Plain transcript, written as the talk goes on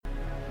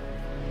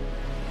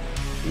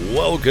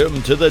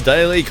Welcome to the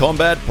Daily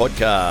Combat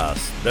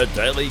Podcast. The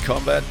Daily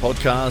Combat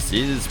Podcast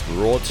is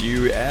brought to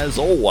you, as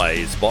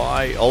always,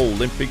 by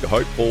Olympic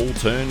hopeful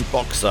turned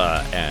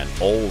boxer and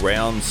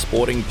all-round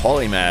sporting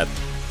polymath,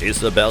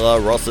 Isabella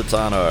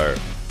Rossitano,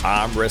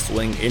 arm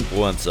wrestling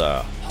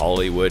influencer,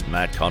 Hollywood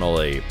Matt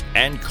Connolly,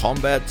 and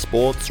combat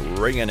sports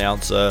ring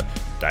announcer,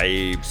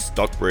 Dave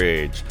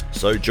Stockbridge.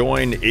 So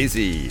join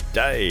Izzy,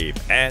 Dave,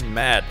 and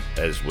Matt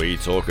as we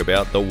talk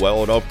about the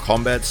world of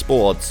combat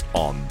sports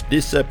on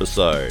this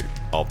episode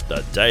of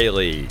the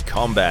Daily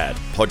Combat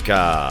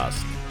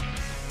Podcast.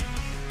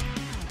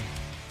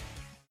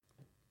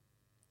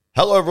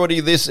 Hello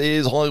everybody, this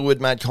is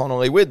Hollywood Matt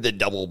Connolly with the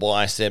double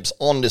biceps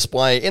on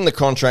display. In the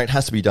contract,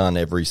 has to be done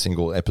every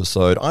single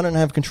episode. I don't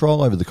have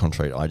control over the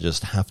contract, I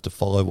just have to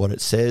follow what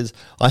it says.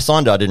 I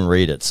signed it, I didn't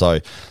read it, so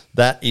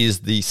that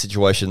is the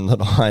situation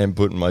that I am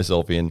putting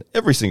myself in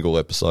every single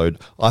episode.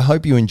 I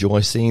hope you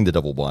enjoy seeing the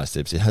double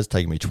biceps. It has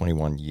taken me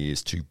 21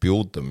 years to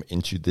build them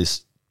into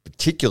this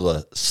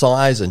particular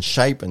size and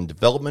shape and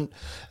development,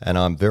 and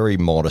I'm very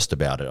modest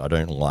about it. I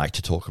don't like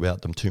to talk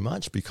about them too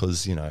much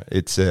because, you know,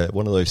 it's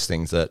one of those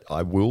things that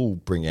I will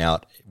bring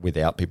out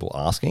without people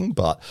asking,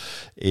 but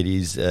it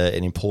is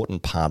an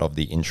important part of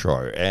the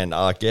intro. And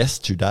our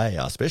guest today,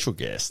 our special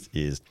guest,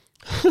 is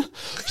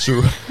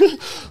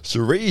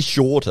Sherrie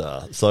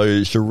Shorter.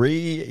 So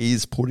Sherrie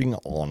is putting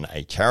on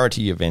a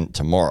charity event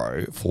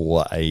tomorrow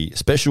for a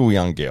special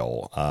young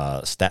girl,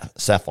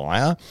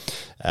 Sapphire,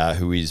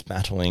 who is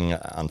battling,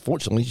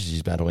 unfortunately,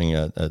 she's battling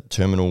a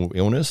terminal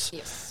illness.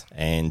 Yes.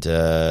 And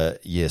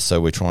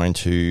so we're trying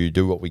to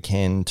do what we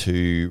can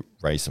to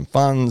raise some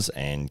funds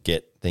and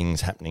get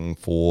things happening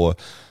for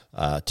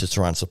to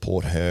try and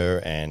support her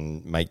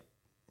and make,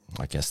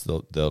 I guess,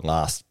 the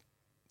last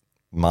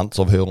months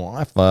of her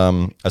life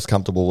as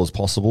comfortable as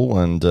possible,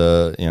 and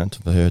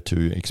for her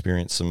to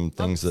experience some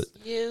things months,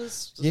 that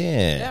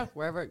years,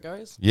 wherever it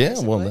goes. Yeah,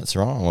 basically. well, that's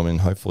right. I mean,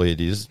 hopefully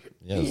it is.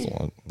 Yeah, it's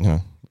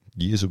like,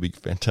 years will be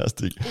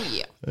fantastic.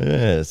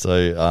 Yeah.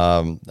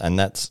 So and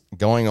that's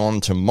going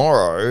on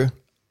tomorrow.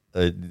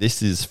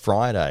 This is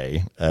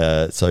Friday.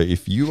 So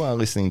if you are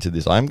listening to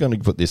this, I'm going to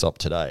put this up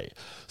today.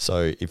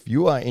 So if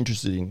you are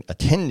interested in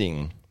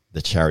attending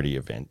the charity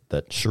event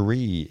that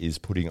Sherrie is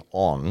putting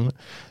on,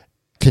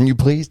 can you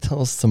please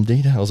tell us some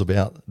details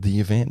about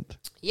the event?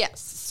 Yes,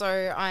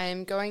 so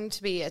I'm going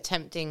to be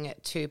attempting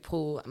to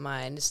pull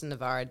my Nissan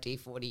Navara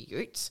D40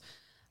 Ute.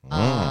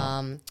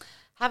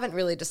 Haven't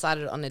really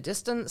decided on a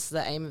distance.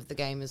 The aim of the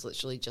game is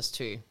literally just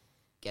to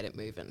get it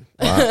moving.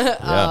 Right.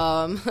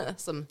 Yeah.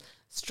 Some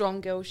strong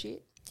girl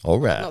shit. All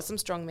right. Not some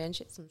strong man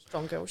shit, some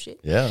strong girl shit.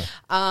 Yeah.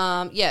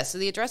 So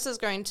the address is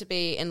going to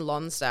be in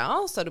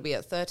Lonsdale, so it'll be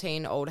at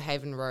 13 Old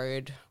Haven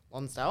Road,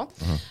 Lonsdale.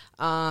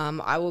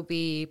 Mm-hmm. I will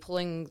be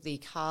pulling the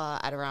car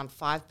at around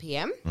 5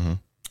 p.m.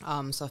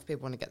 Mm-hmm. So if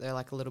people want to get there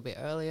like a little bit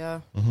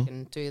earlier, Mm-hmm. we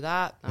can do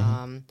that.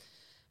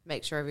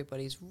 Make sure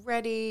everybody's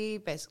ready.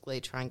 Basically,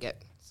 try and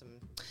get some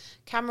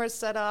cameras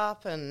set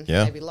up and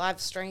maybe live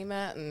stream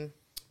it. And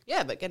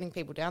but getting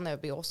people down there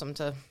would be awesome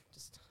to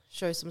just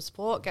show some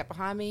support. Get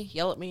behind me,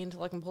 yell at me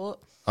until I can pull it.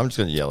 I'm just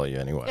going to yell at you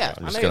anyway. Yeah,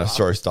 I'm just going to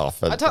throw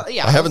stuff. I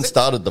haven't I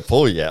started the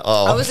pull yet.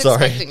 Oh, I was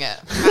sorry. expecting it.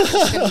 I was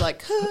just going to be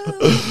like,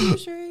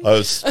 I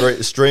was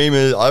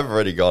streamers. I've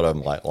already got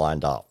them like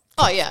lined up.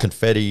 Oh, yeah.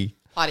 Confetti.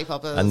 Party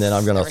poppers. And then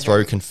I'm going to everything.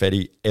 throw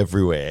confetti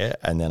everywhere,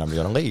 and then I'm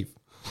going to leave.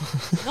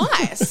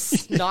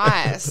 Nice.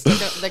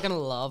 They're going to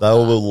love They that.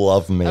 will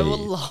love me. They will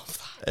love that.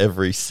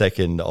 Every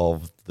second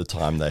of the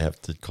time they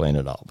have to clean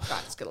it up.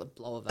 Right, it's going to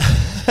blow a van.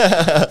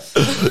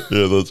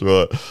 Yeah, that's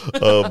right.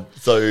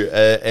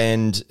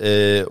 And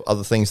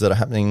other things that are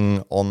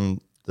happening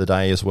on the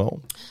day as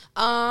well?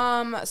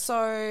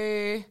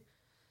 So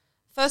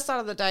first start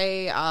of the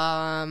day,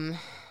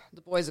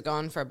 the boys are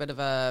gone for a bit of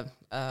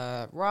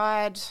a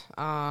ride.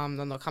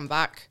 Then they'll come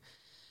back.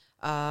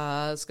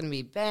 It's going to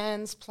be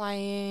bands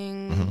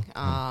playing.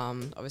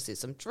 Obviously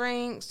some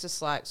drinks,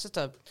 just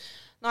a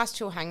nice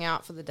chill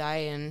hangout for the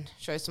day and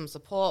show some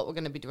support. We're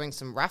going to be doing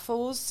some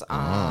raffles.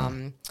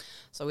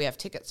 So we have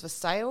tickets for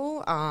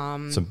sale.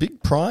 Some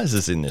big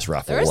prizes in this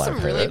raffle. There are some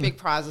really big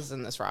prizes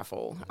in this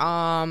raffle.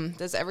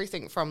 There's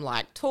everything from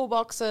like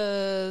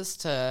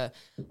toolboxes to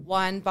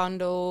wine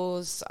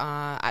bundles.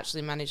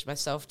 Actually managed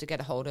myself to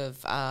get a hold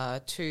of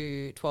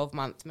 2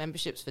 12-month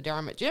memberships for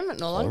Derrimut Gym at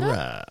No Longer. All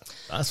right.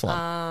 That's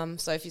one.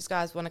 So if you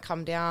guys want to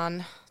come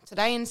down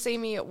today and see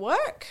me at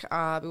work,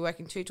 I'll be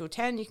working 2 till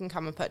 10. You can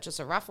come and purchase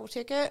a raffle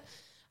ticket.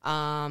 They're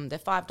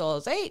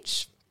 $5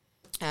 each.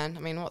 And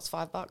I mean, what's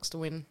 $5 to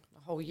win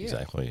a whole year?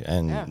 Exactly.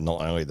 And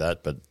not only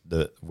that, but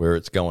where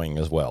it's going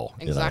as well.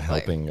 Exactly.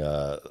 Helping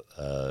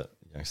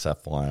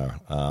Sapphire.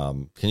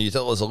 Can you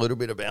tell us a little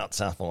bit about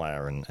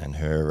Sapphire and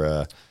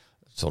her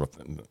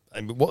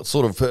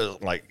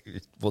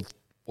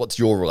what's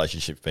your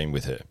relationship been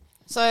with her?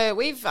 So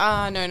we've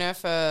known her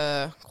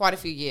for quite a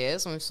few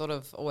years, and we've sort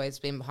of always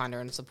been behind her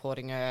and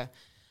supporting her,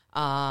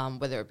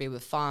 whether it be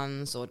with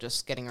funds or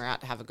just getting her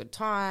out to have a good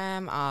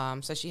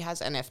time. So she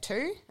has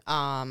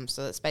NF2.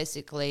 So that's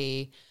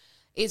basically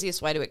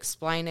Easiest way to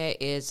explain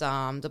it is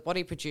the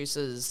body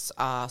produces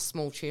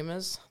small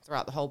tumours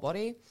throughout the whole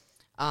body.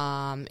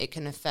 It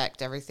can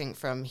affect everything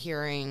from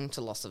hearing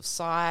to loss of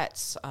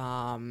sight,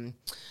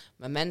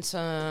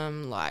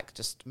 momentum, like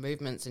just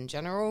movements in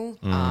general.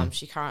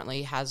 She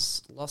currently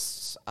has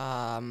lost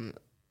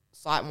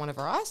sight in one of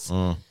her eyes.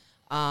 So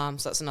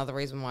that's another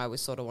reason why we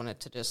sort of wanted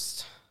to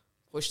just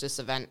push this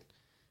event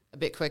a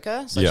bit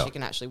quicker so she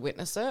can actually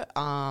witness it.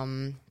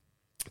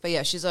 But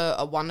yeah, she's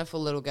a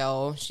wonderful little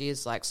girl. She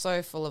is like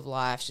so full of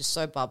life. She's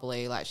so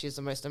bubbly. Like she's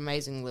the most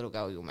amazing little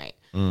girl you'll meet.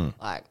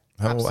 Like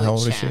How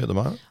old is she at the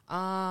moment?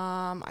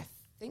 I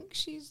think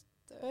she's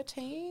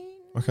 13.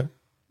 Okay.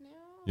 Now.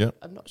 Yeah.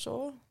 I'm not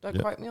sure. Don't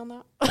quote me on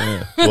that.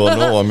 Yeah. Well,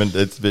 no, I mean,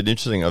 it's been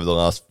interesting over the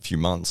last few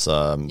months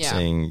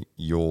seeing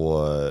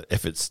your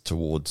efforts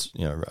towards,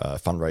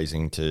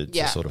 fundraising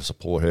to sort of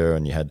support her,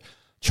 and you had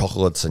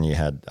chocolates and you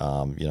had,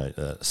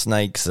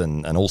 snakes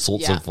and all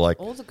sorts of like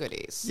all the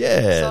goodies.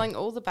 Yeah. Selling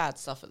all the bad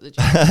stuff at the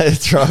gym.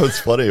 It's right. It's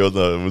funny. It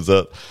was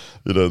that,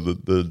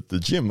 the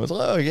gym was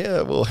like, oh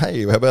yeah, well,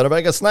 hey, how about a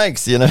bag of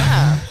snakes, Yeah.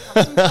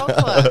 Have some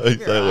chocolate.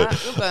 Exactly.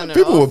 Right. We'll burn it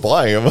People were off.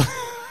 buying them.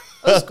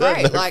 It was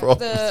great. No like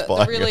problems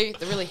buying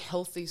the really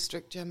healthy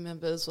strict gym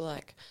members were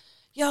like,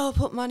 "Yo, I'll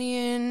put money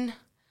in,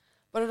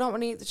 but I don't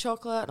want to eat the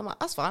chocolate." I'm like,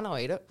 "That's fine. I'll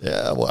eat it.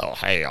 Yeah. Well,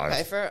 hey,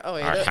 Pay for it. I'll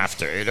eat I it." have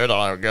to eat it.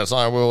 I guess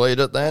I will eat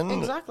it then.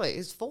 Exactly.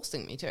 He's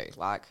forcing me to.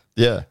 Like,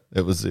 Yeah.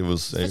 It was.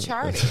 for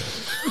charity.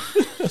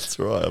 That's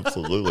right.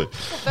 Absolutely.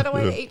 Better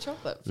way to eat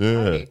chocolate. For Yeah.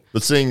 charity.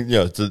 But seeing,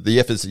 the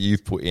efforts that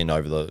you've put in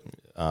over the,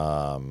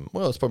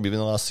 it's probably been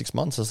the last 6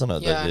 months, hasn't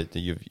it? Yeah. That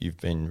you've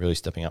been really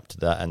stepping up to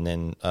that. And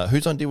then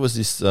whose idea was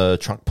this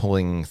truck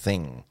pulling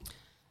thing?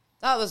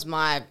 That was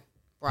my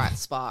bright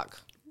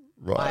spark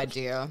Right.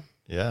 idea.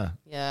 Yeah.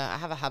 Yeah, I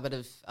have a habit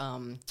of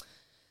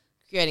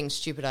creating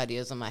stupid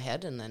ideas in my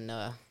head and then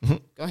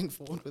going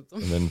forward with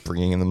them. And then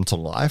bringing them to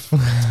life.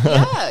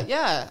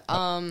 Yeah.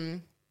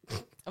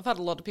 I've had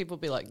a lot of people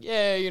be like,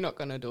 "Yeah, you're not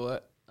going to do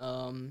it."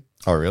 Oh,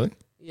 really?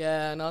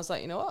 Yeah, and I was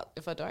like, you know what?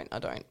 If I don't, I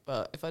don't.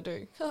 But if I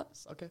do,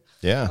 sucker.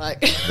 Yeah.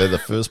 Like- They're the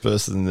first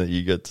person that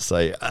you get to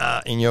say,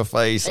 in your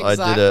face, I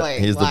did Exactly. it.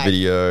 Here's the Like-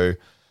 video.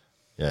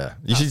 Yeah.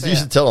 You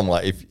should tell them,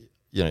 like,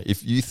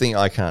 if you think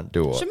I can't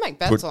do it, Should make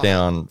bets put on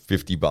down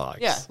 $50.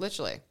 Yeah,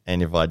 literally.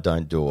 And if I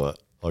don't do it,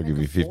 I'll give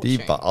you 50.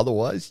 fortune. But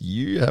otherwise,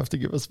 you have to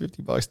give us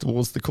 $50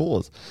 towards the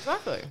cause.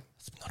 Exactly.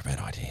 It's not a bad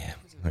idea.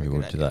 Maybe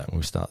we'll do that.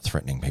 We'll start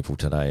threatening people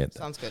today.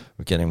 Sounds good.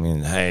 We're getting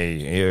in.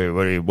 Hey,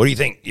 what do you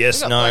think?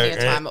 Yes, We've got no. plenty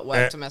of time at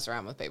work to mess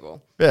around with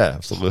people. Yeah,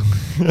 absolutely.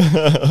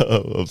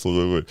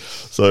 Absolutely.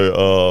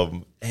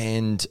 So,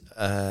 and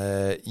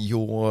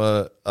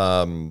your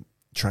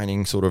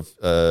training sort of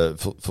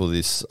for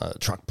this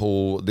truck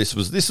pull, this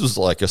was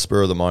like a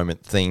spur of the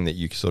moment thing that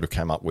you sort of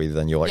came up with,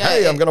 and you're like,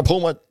 hey, I'm going to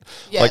pull my...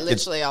 Yeah, like,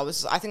 literally, I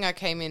think I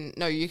came in...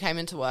 No, you came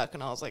into work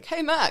and I was like,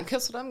 hey, Matt,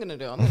 guess what I'm going to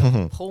do? I'm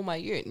going to pull my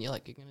ute. And you're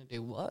like, you're going to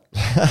do what?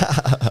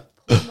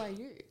 Pull my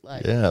ute.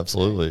 Like, yeah,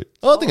 absolutely.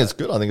 I think it's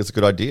good. I think it's a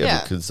good idea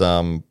because,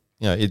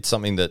 it's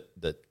something that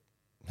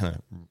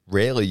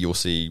rarely you'll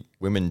see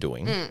women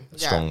doing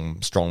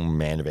strong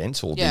man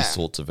events or these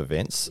sorts of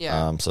events.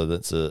 Yeah. So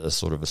that's a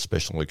sort of a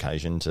special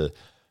occasion to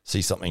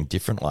see something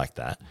different like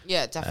that.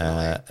 Yeah,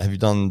 definitely. Have you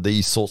done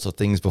these sorts of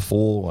things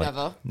before? Like,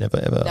 Never. Never,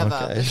 ever? Never.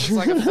 Okay. This is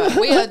like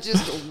we are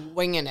just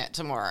winging it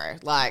tomorrow.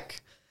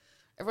 Like,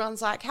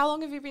 everyone's like, how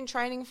long have you been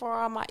training for?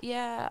 I'm like,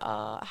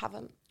 I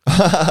haven't.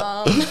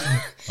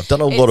 I've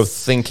done a lot of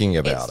thinking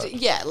about it.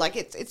 Yeah, like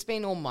it's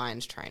been all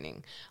mind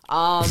training.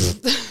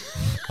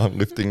 I'm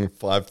lifting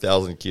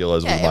 5,000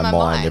 kilos with in my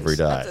mind every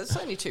day. It's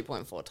only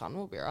 2.4 ton.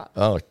 We'll be right.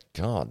 Oh,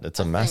 God. It's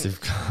a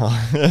massive car.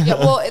 Yeah,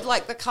 well,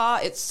 the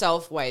car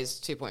itself weighs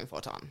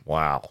 2.4 ton.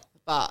 Wow.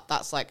 But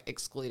that's like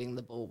excluding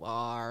the bull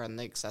bar and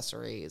the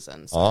accessories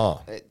and stuff.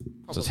 Oh,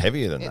 so it's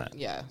heavier than that.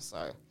 Yeah,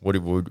 so. What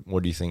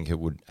do you think it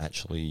would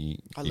actually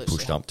be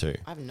pushed up to?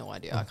 I have no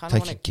idea. I kind of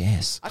Take want a to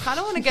guess. I kind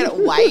of want to get it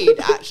weighed,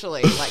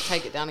 actually. Like,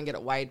 take it down and get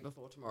it weighed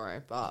before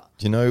tomorrow. But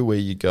Do you know where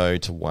you go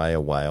to weigh a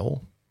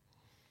whale?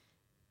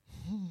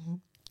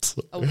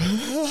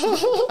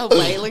 a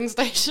whaling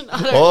station?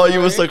 I don't Oh, know. you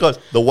were so close.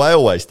 The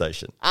whale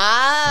station.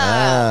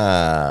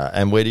 Ah.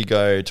 And where do you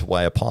go to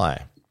weigh a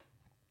pie?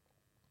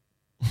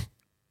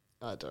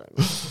 I don't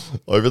know.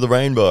 Over the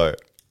rainbow.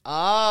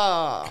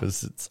 Oh.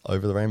 Because it's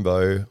over the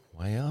rainbow,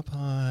 way up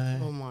high.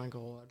 Oh, my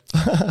God.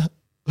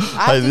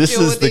 Hey, this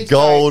is the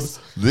gold.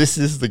 This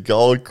is the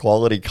gold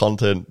quality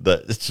content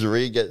that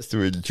Sherrie gets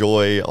to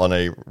enjoy on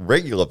a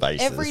regular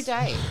basis. Every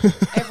day.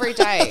 Every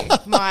day.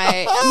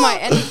 My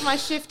end of my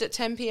shift at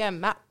 10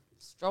 p.m. Matt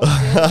strolls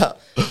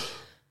in.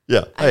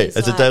 Yeah. Hey, he's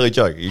it's a like, daily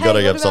joke. You got to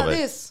hey, get what something.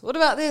 about this? What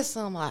about this?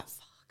 And I'm like,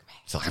 fuck me.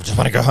 He's like, I just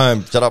want to go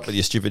home. Shut up with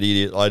your stupid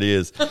idiot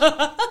ideas.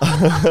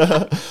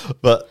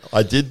 But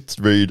I did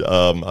read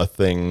a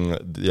thing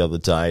the other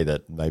day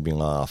that made me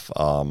laugh,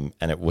 and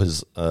it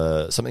was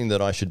something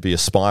that I should be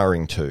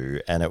aspiring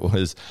to, and it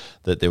was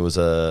that there was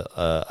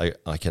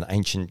like an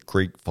ancient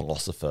Greek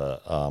philosopher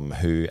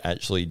who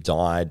actually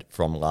died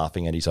from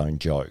laughing at his own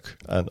joke,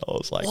 and I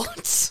was like,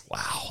 What?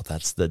 Wow,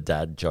 that's the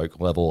dad joke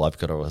level I've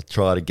got to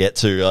try to get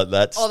to.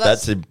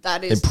 That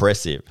is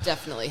impressive.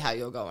 Definitely how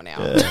you're going out.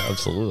 Yeah,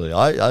 absolutely.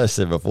 I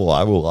said before,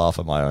 I will laugh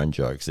at my own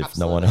jokes if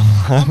no one else.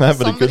 I'm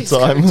having a good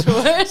time.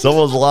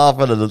 Someone's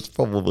laughing, and it's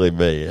probably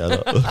me.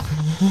 Yeah,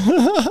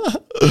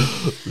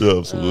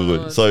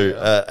 absolutely.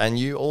 And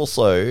you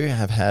also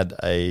have had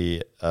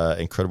a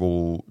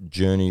incredible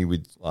journey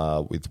with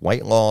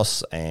weight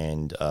loss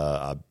and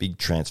a big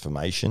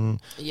transformation.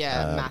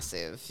 Yeah,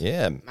 massive.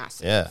 Yeah,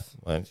 massive. Yeah.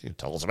 Well, you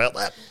tell us about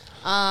that.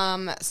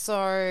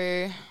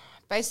 So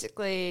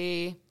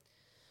basically,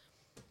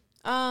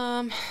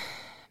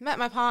 met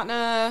my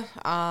partner,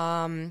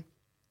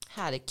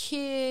 had a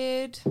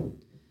kid,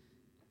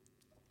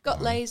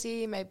 got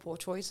lazy, made poor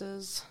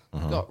choices,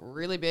 got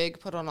really big,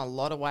 put on a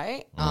lot of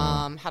weight,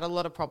 had a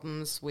lot of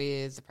problems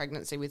with the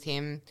pregnancy with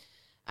him,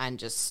 and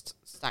just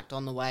stacked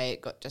on the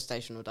weight, got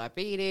gestational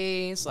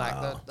diabetes,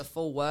 like the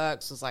full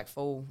works, was like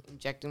full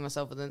injecting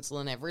myself with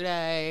insulin every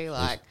day,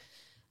 like,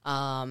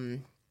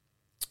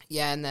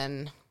 yeah, and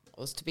then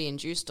I was to be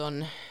induced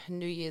on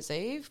New Year's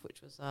Eve,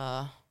 which was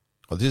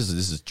Oh, this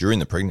is during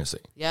the pregnancy.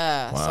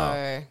 yeah. Wow.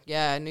 So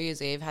yeah, New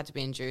Year's Eve had to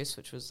be induced,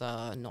 which was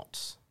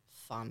not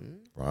fun.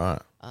 Right.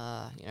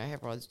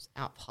 Everyone's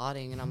out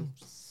partying and I'm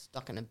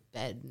stuck in a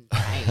bed in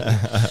pain.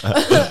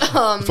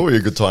 It's probably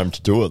a good time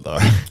to do it though.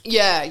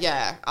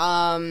 Yeah.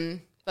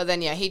 But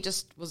then he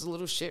just was a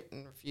little shit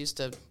and refused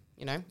to,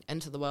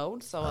 enter the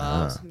world. So it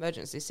was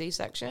emergency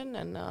C-section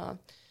and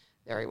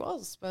there he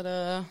was. But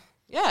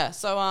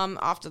so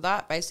after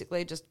that,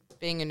 basically just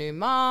being a new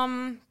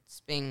mum,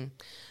 just being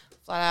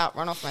flat out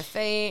run off my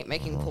feet,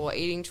 making poor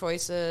eating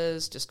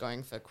choices, just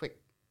going for quick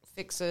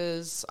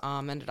fixes,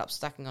 ended up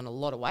stacking on a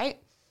lot of weight.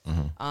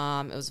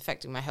 It was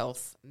affecting my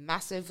health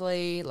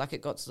massively. Like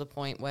it got to the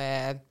point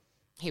where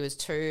he was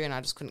 2 and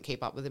I just couldn't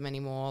keep up with him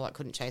anymore. Like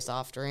couldn't chase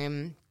after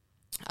him.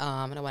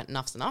 And I went,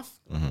 enough's enough.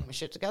 Put my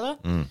shit together.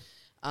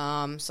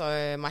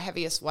 So my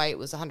heaviest weight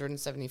was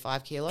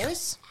 175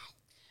 kilos.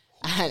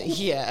 And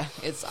I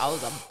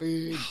was a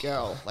big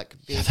girl, like a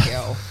big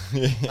girl.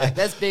 Like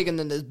there's big and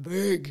then there's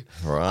big.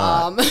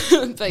 Right. But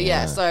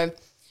so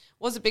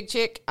was a big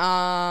chick.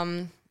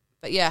 Had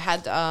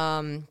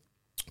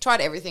tried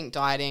everything,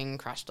 dieting,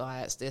 crash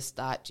diets, this,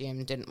 that,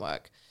 gym, didn't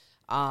work.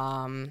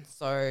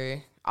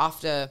 So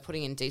after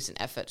putting in decent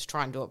effort to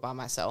try and do it by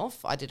myself,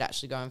 I did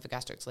actually go in for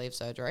gastric sleeve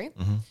surgery.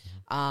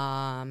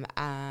 And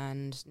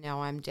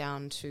now I'm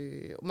down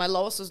to, my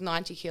lowest was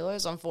 90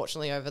 kilos.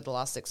 Unfortunately, over the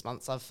last 6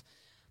 months, I've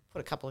put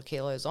a couple of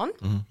kilos on.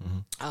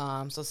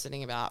 So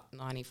sitting about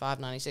 95,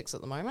 96 at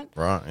the moment.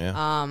 Right,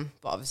 yeah.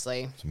 But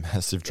obviously It's a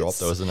massive drop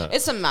though, isn't it?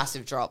 it's a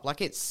massive drop.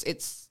 Like it's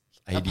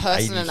 80 a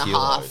person 80 and a kilos.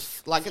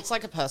 half. Like it's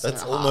like a person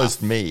That's and a half.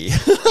 almost me.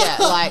 Yeah,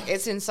 like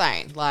it's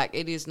insane. Like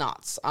it is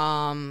nuts.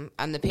 And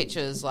the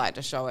pictures, like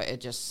to show it, it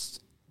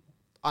just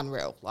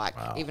unreal. Like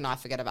even I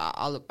forget about.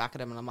 I look back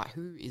at him and I'm like,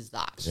 who is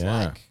that?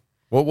 Yeah. Like,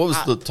 What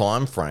was the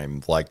time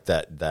frame like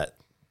that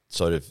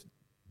sort of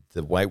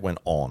the weight went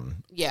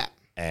on? yeah.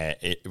 And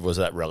was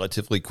that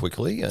relatively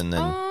quickly and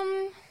then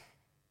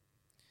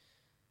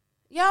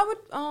Yeah,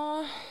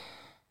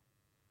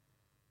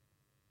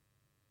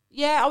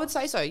 I would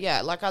say so.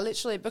 Yeah, like I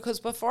literally, because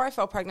before I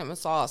fell pregnant with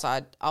Silas,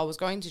 I was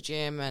going to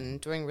gym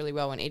and doing really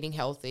well and eating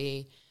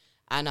healthy,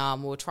 and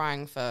we were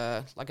trying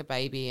for like a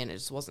baby and it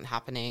just wasn't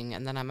happening.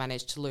 And then I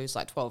managed to lose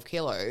like 12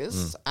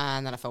 kilos,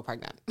 and then I fell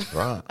pregnant.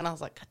 Right. And I was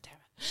like, God damn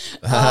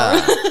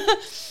it.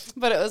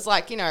 But it was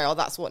like,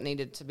 that's what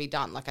needed to be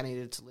done. Like I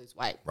needed to lose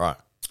weight. Right.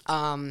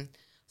 So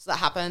that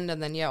happened,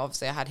 and then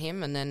obviously I had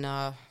him, and then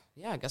I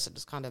guess it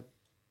just kind of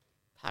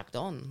packed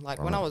on.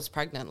 Like when I was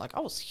pregnant, like I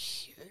was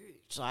huge.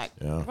 Like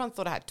everyone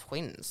thought I had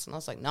twins, and I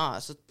was like, no,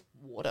 it's just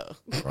water.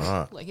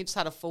 Right. Like he just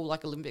had a full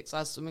like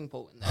Olympic-sized swimming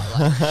pool in there.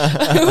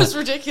 Like, it was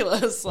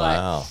ridiculous. Like,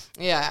 Wow.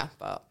 Yeah,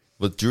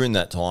 But during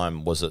that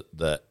time, was it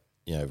that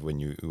when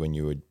you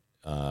were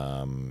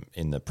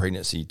in the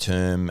pregnancy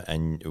term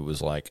and it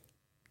was like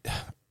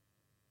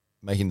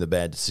making the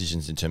bad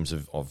decisions in terms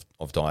of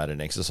diet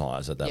and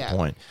exercise at that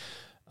point,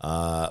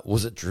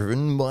 was it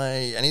driven by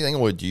anything,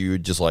 or do you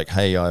just like,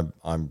 hey, I'm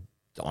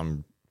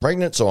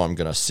pregnant, so I'm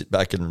going to sit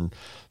back and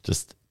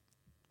just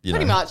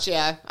pretty much,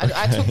 yeah.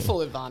 I took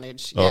full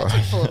advantage. Yeah, I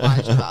took full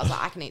advantage of it. I was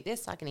like, I can eat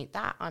this, I can eat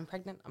that. I'm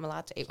pregnant. I'm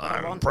allowed to eat what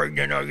I want. I'm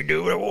pregnant. I can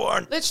do what I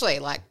want. Literally,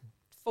 like,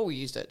 full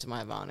used it to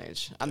my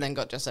advantage, and then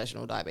got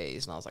gestational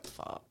diabetes, and I was like,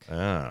 fuck.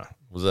 Ah,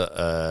 was it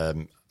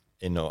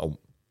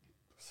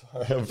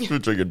Sorry, I'm still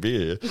drinking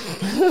beer.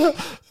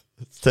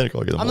 It's 10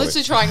 o'clock in the I'm morning.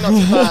 literally trying not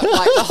to burp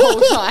like the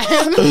whole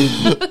time.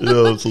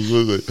 Yeah,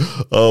 absolutely.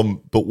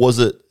 But was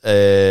it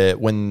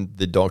when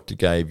the doctor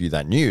gave you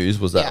that news?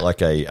 Was that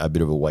like a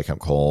bit of a wake up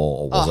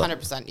call? Or was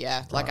 100%.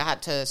 Yeah. Like I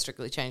had to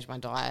strictly change my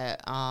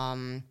diet.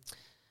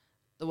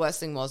 The worst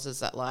thing was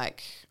that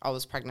like I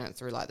was pregnant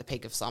through like the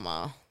peak of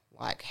summer,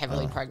 like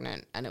heavily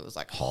pregnant, and it was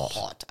like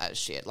hot as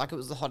shit. Like it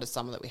was the hottest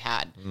summer that we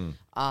had.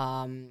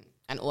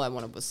 And all I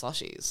wanted was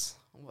slushies.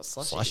 What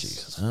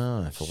slushies?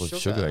 Full of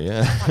sugar,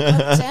 yeah. Like,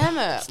 God damn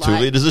it. 2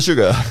 liters of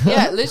sugar.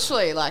 Yeah,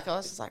 literally. Like, I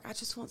was just like, I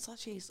just want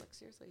slushies. Like,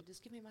 seriously,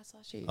 just give me my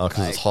slushies. Oh,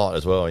 because it's hot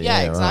as well.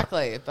 Yeah, Yeah,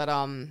 exactly. Right. But,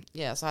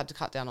 so I had to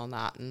cut down on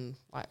that. And,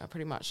 like, I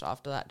pretty much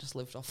after that just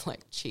lived off, like,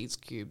 cheese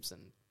cubes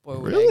and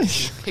boiled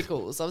eggs and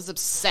pickles. I was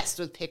obsessed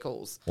with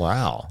pickles.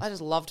 Wow. I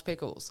just loved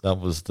pickles. That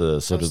was the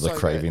sort of the so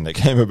craving that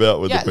came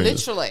about with the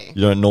penis. Literally.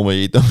 You don't normally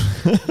eat them.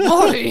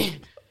 Naughty.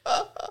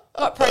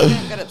 Got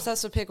pregnant, got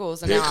obsessed with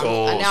pickles, and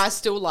now I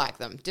still like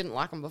them. Didn't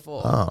like them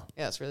before. Oh.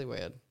 Yeah, it's really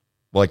weird.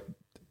 Like,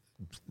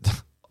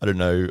 I don't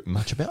know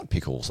much about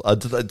pickles.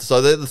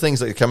 So they're the things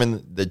that come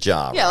in the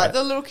jar. Yeah, right? like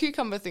the little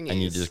cucumber thingies.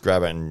 And you just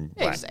grab it and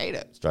you just eat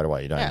it straight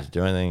away. You don't have to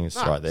do anything. It's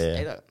right there.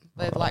 Just eat it.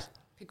 They're like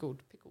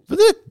pickled pickles. But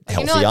they're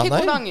healthy, like aren't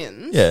pickled they?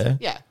 onions. Yeah.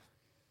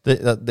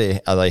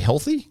 Yeah. Are they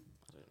healthy?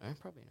 I don't know.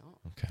 Probably not.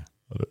 Okay.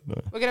 I don't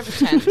know. We're going to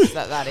pretend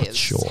that is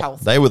Sure.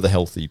 healthy. They were the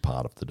healthy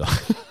part of the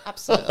diet.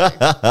 Absolutely.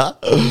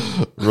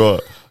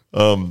 Right.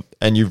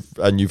 And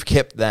you've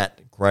kept that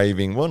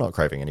craving. Well, not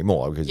craving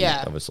anymore because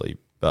obviously,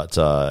 but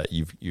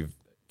you've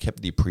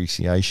kept the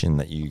appreciation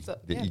that you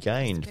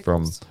gained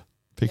from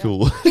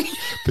pickle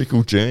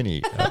pickle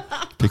journey,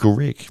 pickle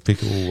Rick,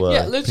 pickle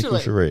literally. pickle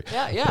Sherrie.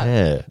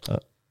 Yeah.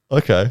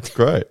 Okay,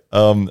 great.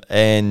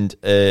 And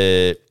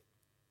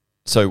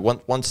so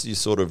once you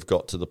sort of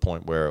got to the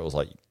point where it was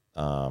like,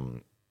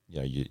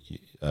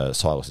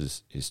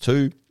 Silas is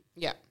 2.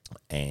 Yeah.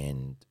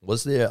 And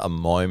was there a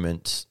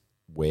moment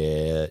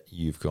where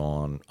you've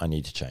gone, I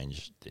need to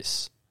change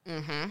this?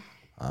 Mm-hmm.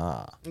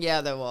 Ah.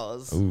 Yeah, there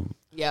was. Ooh.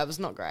 Yeah, it was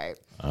not great.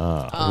 We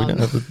don't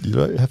have to, you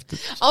don't have to.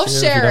 I'll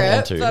share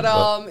it, to,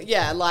 but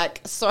yeah, like,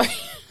 so.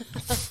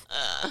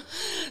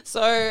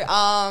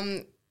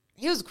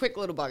 He was a quick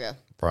little bugger.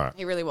 Right.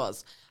 He really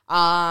was.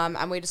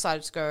 And we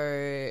decided to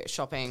go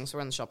shopping. So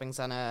we're in the shopping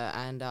centre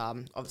and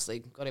obviously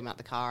got him out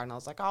the car. And I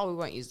was like, we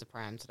won't use the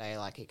pram today.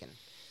 Like, he can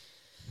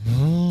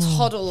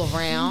toddle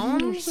around.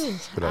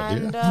 Good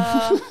idea. And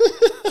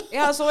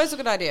yeah, it's always a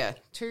good idea.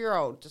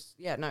 2-year-old, just,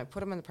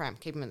 put him in the pram.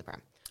 Keep him in the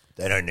pram.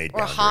 They don't need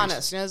Or a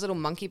harness. You know those little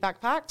monkey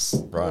backpacks?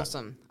 Right.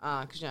 Awesome.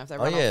 Because, if they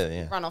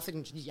run off, you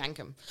can just yank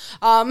them.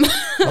 I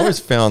always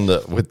found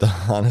that with the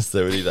harness,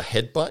 they would either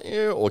headbutt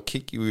you or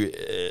kick you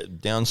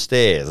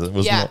downstairs. It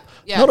was not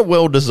a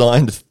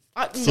well-designed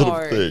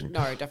sort of thing.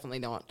 No, definitely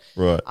not.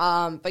 Right.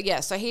 But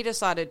yeah, so he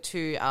decided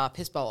to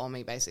piss bolt on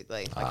me,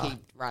 basically. Like, he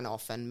ran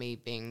off, and me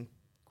being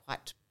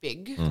quite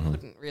big,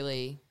 couldn't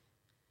really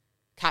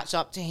catch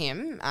up to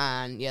him.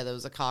 And, yeah, there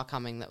was a car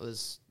coming that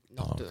was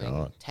not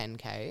doing 10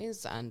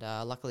 Ks, and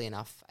luckily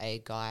enough,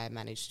 a guy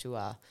managed to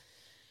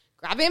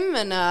grab him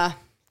and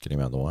get him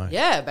out of the way.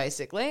 Yeah,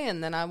 basically.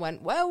 And then I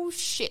went, well,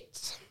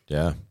 shit.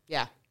 Yeah.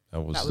 Yeah.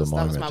 That was the moment.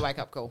 That was my wake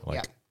up call.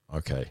 Like,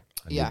 okay,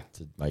 I need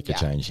to make a Yeah.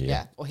 change here.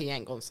 Yeah, or he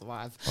ain't gonna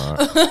survive.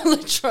 Right.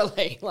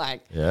 Literally,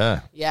 like.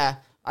 Yeah. Yeah.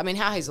 I mean,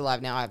 how he's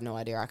alive now, I have no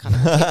idea. I can't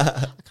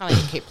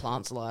even keep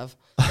plants alive.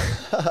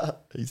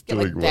 He's Get,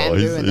 doing like, well.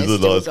 bamboo and He's they a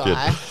still nice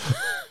die.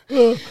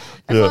 kid.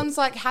 Everyone's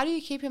like, how do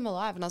you keep him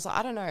alive? And I was like,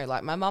 I don't know.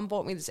 Like, my mum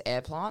bought me this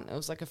air plant. It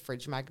was like a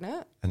fridge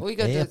magnet. An All you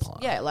gotta air do is,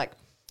 plant? yeah, like,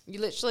 you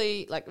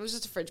literally, like, it was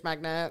just a fridge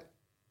magnet.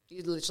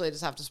 You literally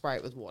just have to spray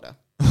it with water,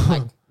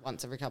 like,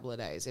 once every couple of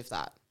days, if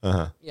that.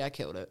 Yeah, I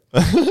killed it.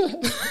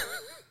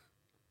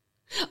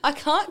 I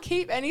can't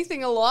keep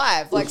anything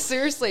alive. Like,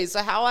 seriously.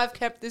 So how I've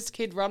kept this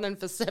kid running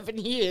for 7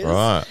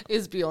 years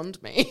is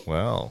beyond me.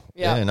 Wow.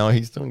 Yeah. Yeah, no,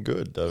 he's doing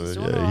good. He's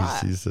doing all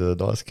right. He's a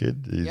nice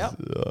kid. He's very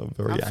active.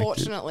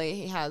 Unfortunately,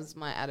 he has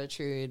my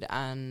attitude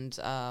and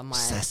my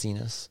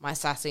Sassiness. My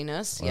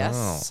sassiness, Wow.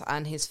 yes,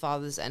 and his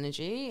father's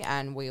energy.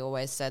 And we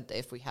always said that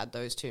if we had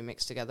those two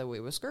mixed together, we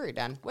were screwed.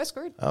 And we're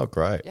screwed. Oh,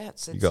 great. Yeah,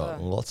 it's you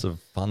got lots of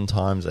fun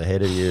times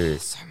ahead of you.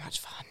 So much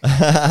fun.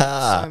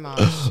 So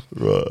much.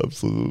 Right,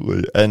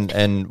 absolutely.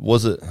 And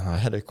was it, I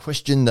had a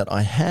question that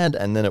I had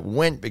and then it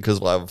went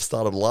because I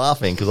started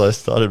laughing because I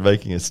started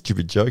making a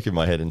stupid joke in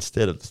my head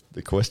instead of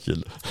the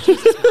question.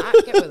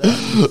 Matt, get with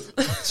it.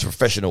 It's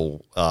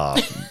professional.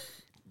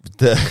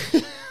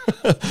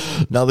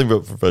 Nothing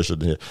but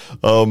profession here.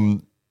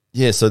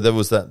 Yeah, so there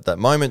was that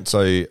moment.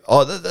 So,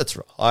 that's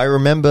right. I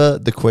remember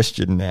the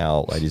question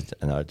now, ladies,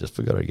 and I just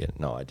forgot it again.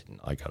 No, I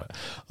didn't. I got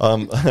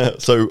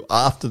it. So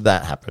after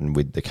that happened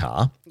with the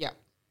car, Yeah.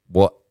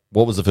 what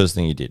was the first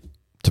thing you did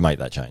to make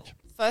that change?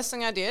 First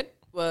thing I did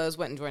was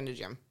went and joined a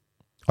gym.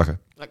 Okay.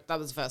 Like, that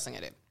was the first thing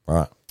I did. All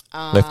right.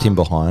 Left him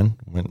behind.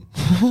 Went.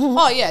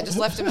 Oh, yeah, just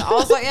left him. I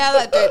was like,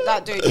 yeah,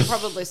 that dude, you're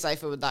probably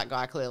safer with that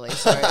guy, clearly.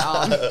 So,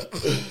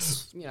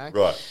 you know.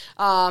 Right.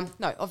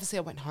 No, obviously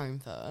I went home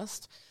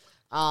first.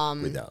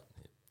 Without.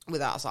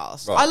 Without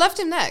Silas. Right. I left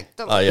him there.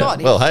 Oh, yeah.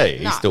 Well, hey,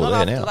 he's still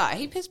there now. That.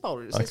 He piss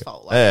bowled. It's his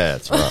fault. Like. Yeah,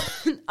 that's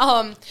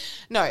right.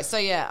 No, so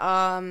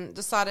yeah,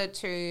 decided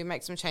to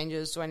make some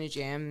changes, join a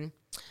gym.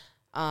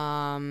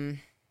 Yeah,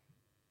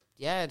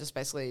 just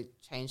basically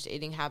changed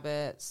eating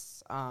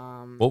habits.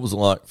 What was it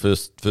like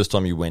first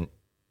time you went?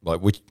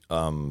 Like which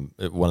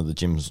at one of the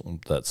gyms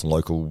that's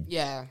local?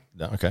 Yeah.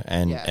 Okay,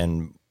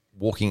 and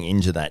walking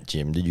into that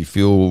gym, did you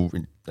feel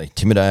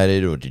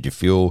intimidated or did you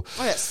feel?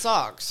 Oh, it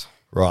sucks.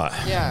 Right.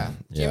 Yeah.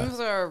 Yeah. Gyms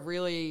are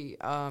really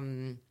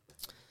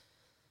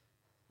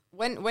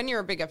when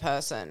you're a bigger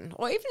person,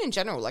 or even in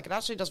general, like it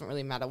actually doesn't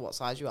really matter what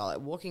size you are. Like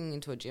walking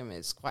into a gym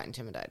is quite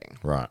intimidating.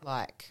 Right.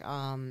 Like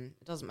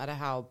it doesn't matter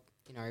how,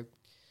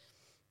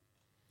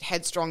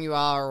 headstrong you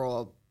are,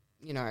 or,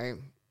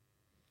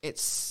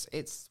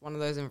 it's one of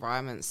those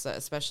environments that,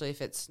 especially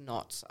if it's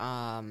not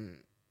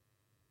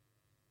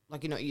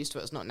like you're not used to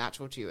it, it's not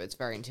natural to you, it's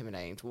very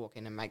intimidating to walk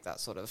in and make that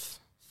sort of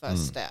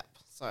first step.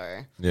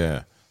 So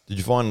yeah. Did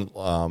you find,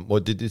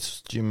 did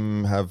this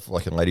gym have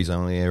like a ladies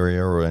only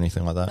area or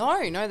anything like that?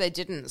 No, they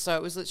didn't. So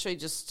it was literally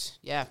just,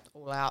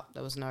 all out.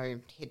 There was no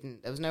hidden,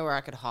 there was nowhere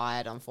I could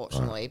hide,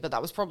 unfortunately. Right. But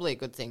that was probably a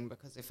good thing,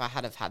 because if I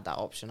had have had that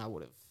option, I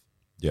would have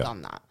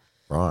done that.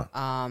 Right.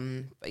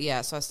 But yeah,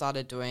 so I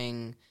started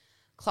doing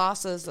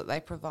classes that they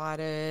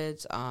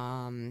provided,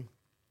 saw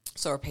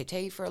a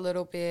PT for a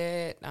little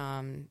bit,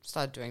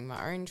 started doing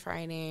my own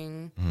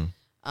training.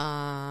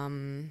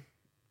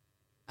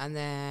 And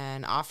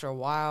then after a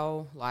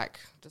while,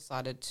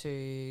 decided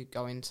to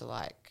go into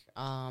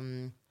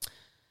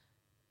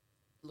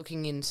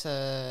looking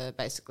into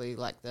basically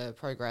the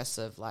progress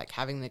of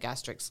having the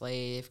gastric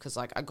sleeve, because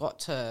I got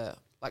to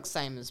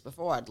same as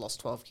before, I'd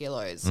lost 12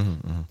 kilos.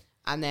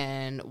 And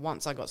then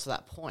once I got to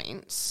that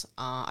point,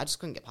 I just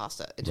couldn't get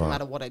past it. It didn't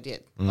matter what I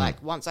did.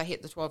 Once I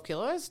hit the 12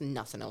 kilos,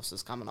 nothing else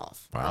was coming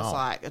off. Wow. I was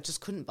I just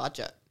couldn't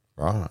budge it.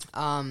 Right.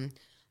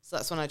 So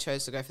that's when I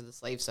chose to go for the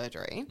sleeve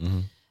surgery.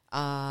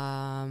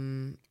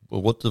 Well,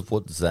 what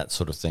does that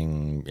sort of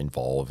thing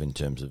involve in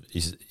terms of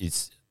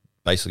is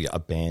basically a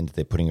band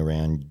they're putting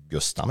around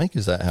your stomach?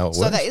 Is that how it works?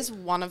 So that is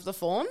one of the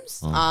forms.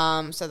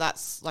 So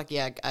that's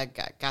a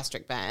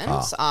gastric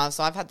band. So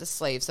I've had the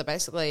sleeve. So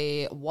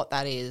basically what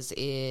that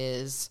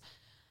is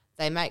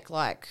they make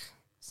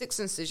 6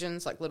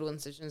 incisions, little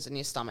incisions in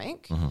your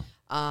stomach.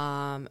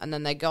 And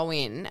then they go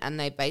in and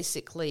they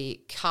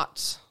basically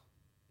cut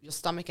your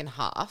stomach in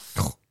half.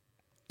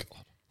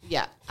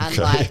 Yeah. And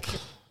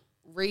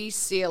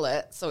reseal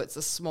it so it's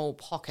a small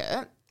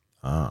pocket,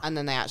 and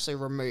then they actually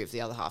remove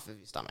the other half of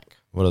your stomach.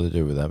 What do they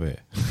do with that bit?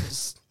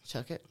 Just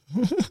chuck it.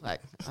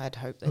 I'd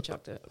hope they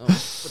chucked it, or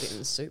put it in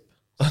the soup.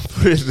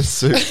 Put it in the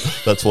soup.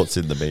 That's what's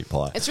in the meat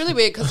pie. It's really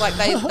weird because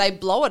they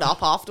blow it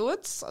up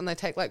afterwards and they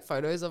take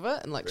photos of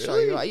it and show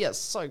you. Yeah, it's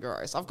so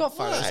gross. I've got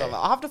photos of it.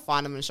 I'll have to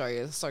find them and show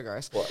you. It's so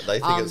gross. What,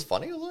 they think it's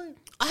funny or something?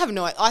 I have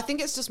no idea. I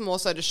think it's just more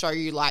so to show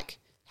you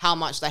how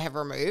much they have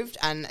removed,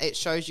 and it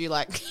shows you your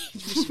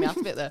mouth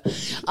a bit there.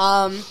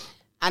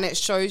 And it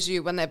shows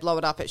you when they blow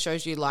it up, it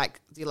shows you the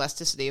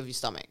elasticity of your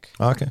stomach.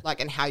 Okay.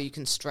 And how you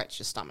can stretch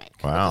your stomach.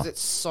 Wow. Because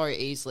it's so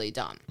easily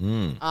done.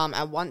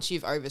 And once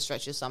you've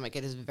overstretched your stomach,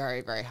 it is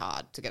very, very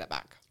hard to get it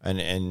back.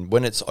 And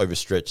when it's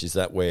overstretched, is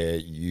that where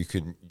you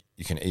can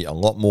eat a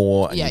lot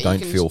more and you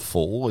don't feel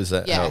full? Is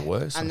that how it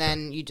works? And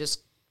then you just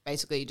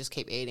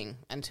keep eating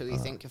until you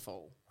think you're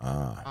full.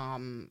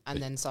 And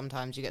then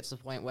sometimes you get to the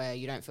point where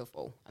you don't feel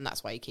full, and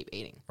that's why you keep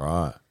eating.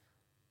 Right.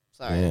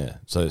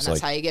 So it's that's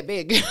how you get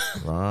big.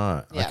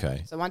 Right. Yeah.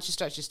 Okay. So once you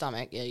stretch your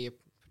stomach, you're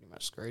pretty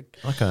much screwed.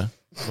 Okay.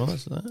 Well, I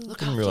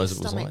didn't realize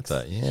it was like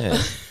that.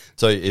 Yeah.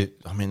 So,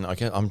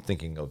 I'm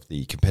thinking of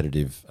the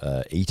competitive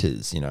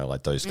eaters,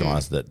 those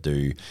guys that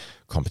do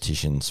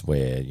competitions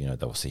where,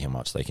 they'll see how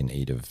much they can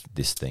eat of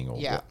this thing or,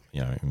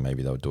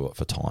 maybe they'll do it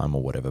for time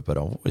or whatever. But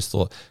I've always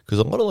thought, because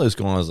a lot of those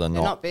guys are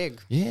They're not big.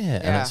 Yeah.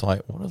 And it's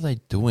what are they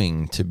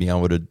doing to be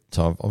able to,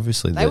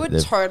 obviously. They would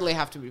totally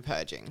have to be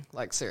purging,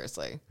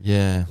 seriously.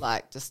 Yeah.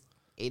 Just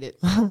eat it,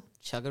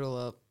 chug it all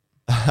up.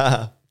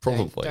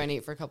 Probably. Don't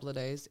eat for a couple of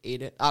days.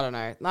 Eat it. I don't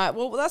know.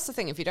 Well, that's the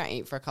thing. If you don't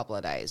eat for a couple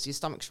of days, your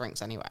stomach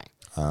shrinks anyway.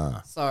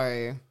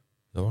 So,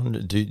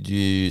 do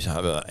you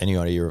have any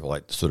idea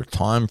of sort of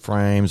time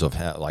frames of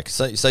how,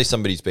 say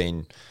somebody's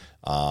been,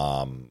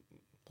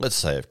 let's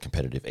say a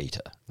competitive eater,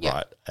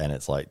 right? And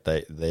it's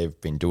they've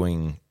been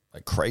doing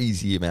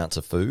crazy amounts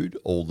of food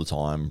all the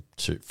time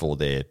for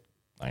their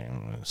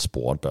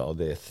sport, but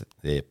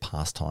their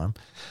pastime,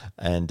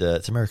 and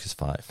it's America's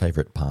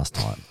favorite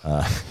pastime.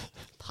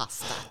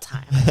 Pasta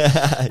time.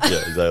 Yeah,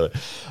 exactly.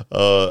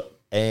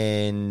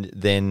 And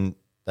then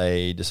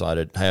they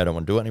decided, hey, I don't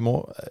want to do it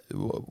anymore.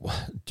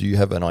 Do you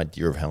have an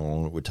idea of how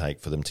long it would take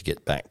for them to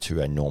get back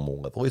to a normal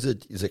level? Is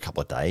it a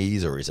couple of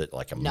days or is it a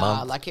month?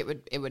 No,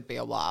 it would be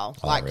a while.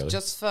 Really?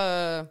 Just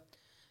for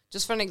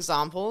an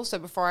example. So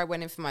before I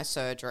went in for my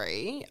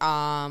surgery,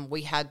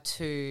 we had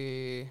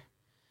to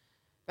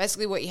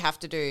basically what you have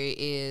to do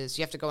is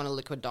you have to go on a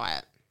liquid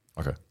diet.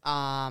 Okay.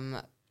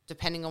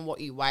 Depending on what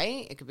you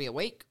weigh, it could be a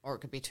week or it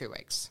could be 2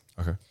 weeks.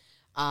 Okay.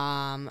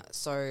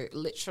 So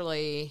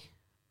literally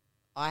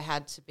I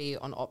had to be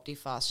on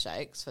Optifast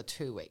shakes for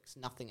 2 weeks,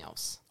 nothing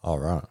else. Oh,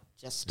 right.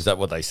 Just Is that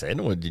what they said?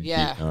 Or did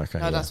yeah. You, okay,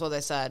 no, yeah. that's what they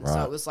said. So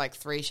Right. it was like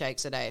 3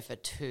 shakes a day for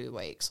 2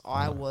 weeks.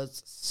 I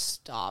was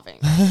starving.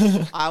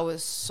 I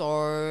was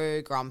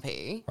so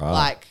grumpy. Right.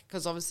 Like,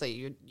 because obviously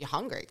you're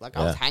hungry. Like,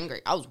 I was hangry.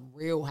 I was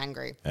real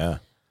hangry. Yeah.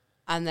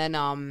 And then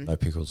No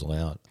pickles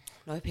allowed.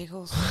 no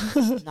pickles,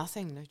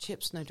 nothing, no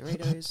chips, no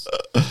Doritos,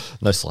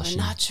 No slushy.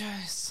 no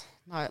nachos.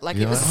 No, like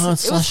You're it was, like, oh,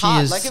 it was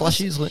hard. Like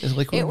slushy is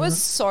liquid. it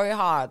was so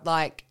hard.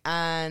 Like,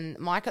 and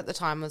Mike at the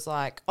time was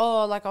like,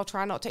 "Oh, like I'll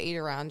try not to eat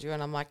around you,"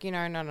 and I'm like,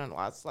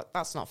 no, it's like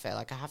that's not fair.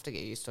 Like I have to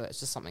get used to it. It's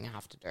just something I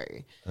have to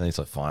do. And he's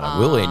like, fine, I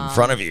will eat in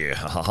front of you.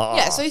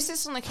 Yeah, so he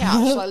sits on the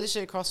couch, like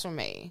literally across from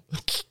me,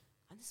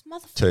 and this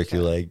motherfucker, Turkey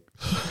leg.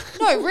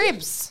 no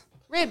ribs.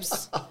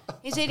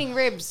 He's eating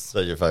ribs. Is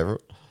that your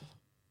favourite?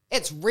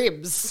 It's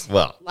ribs.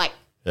 Well, Like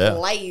yeah.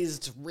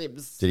 glazed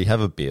ribs. Did he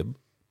have a bib?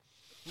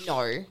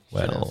 No.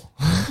 Well,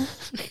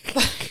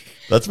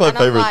 that's my And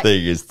I'm favourite like-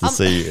 thing is to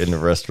see in a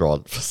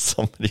restaurant for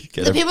somebody to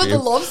get The a people with bib.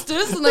 the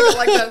lobsters and they got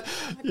like the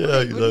Yeah, what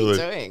are exactly. you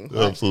doing?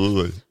 Like,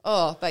 Absolutely.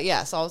 oh, but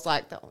yeah, so I was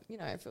like,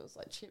 if it was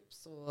like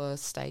chips or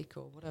steak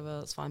or whatever,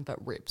 that's fine.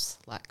 But ribs,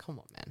 like, come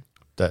on,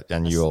 man.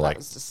 And you were that like,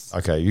 was just-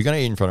 okay, you're going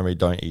to eat in front of me.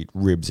 Don't eat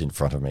ribs in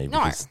front of me. No.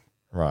 Because,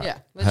 right. Yeah,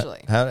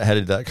 literally. How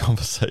did that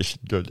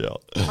conversation go down?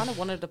 I kind of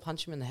wanted to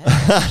punch him in the head.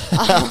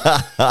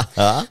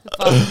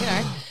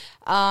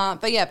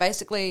 But yeah,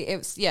 basically it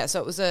was, so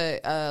it was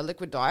a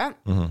liquid diet.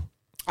 Mm-hmm.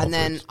 And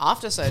then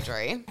after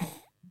surgery,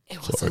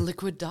 it was a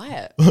liquid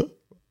diet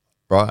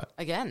Right.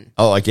 again.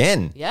 Oh,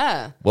 again.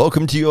 Yeah.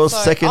 Welcome to your So,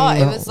 second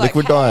it was like,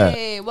 liquid diet.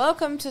 hey,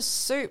 welcome to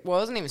soup. Well,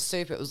 it wasn't even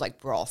soup. It was like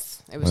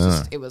broth. It was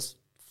just, it was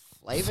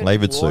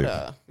flavored soup.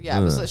 water. Yeah,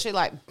 it was Ugh. literally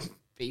like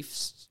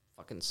beef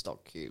fucking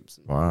stock cubes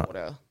and Right.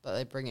 water that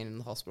they bring in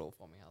the hospital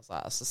for me. I was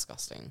like, that's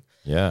disgusting.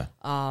 Yeah.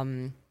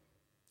 And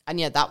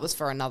yeah, that was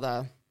for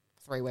another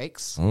 3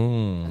 weeks.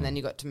 Mm. And then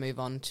you got to move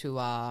on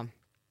to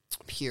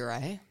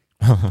puree.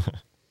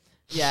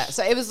 Yeah,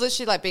 so it was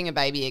literally like being a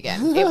baby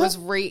again. It was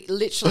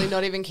literally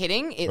not even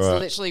kidding. It's Right.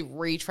 literally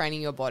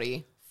retraining your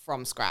body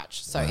from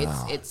scratch. So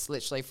it's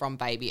literally from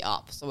baby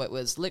up. So it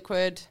was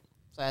liquid,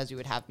 so as you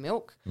would have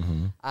milk,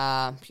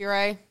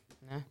 puree,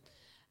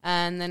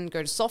 and then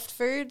go to soft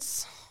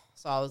foods.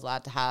 So I was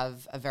allowed to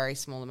have a very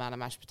small amount of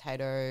mashed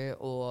potato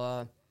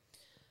or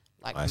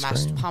like Ice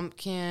mashed cream?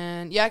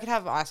 pumpkin. Yeah, I could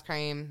have ice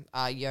cream,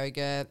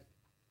 yogurt.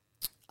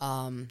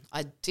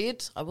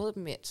 I will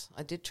admit,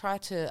 I did try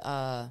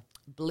to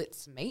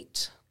blitz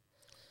meat.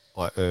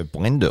 Like a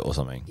blender or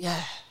something. Yeah.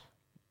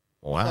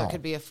 Wow. That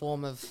could be a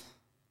form of...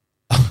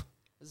 It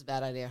was a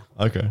bad idea.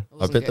 Okay. I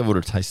wasn't bet that good. would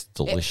have tasted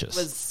delicious.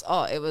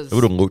 It was... It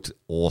would have looked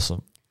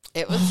awesome.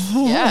 It was...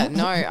 Yeah,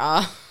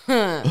 no.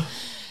 It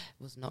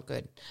was not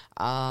good.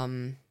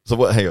 So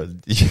what? Hang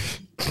on.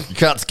 You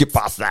can't skip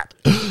past that.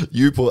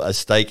 You put a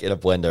steak in a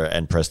blender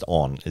and pressed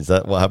on. Is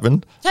that what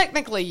happened?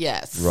 Technically,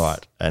 yes.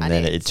 Right. And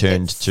then it it's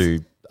turned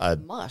to a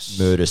mush.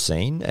 murder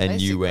scene and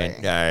you Basically.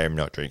 went, no, I'm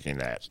not drinking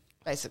that.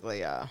 Basically,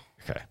 yeah.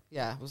 Okay.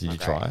 Yeah, it was Did not you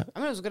great. try it? I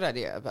mean, it was a good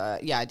idea,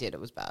 but yeah, I did. It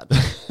was bad.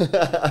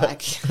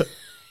 Like,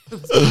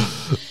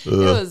 it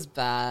was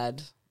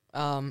bad.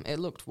 It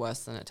looked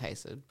worse than it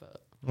tasted,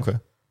 but Okay.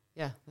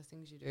 yeah, the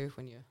things you do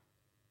when you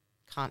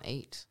can't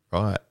eat.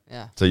 Right.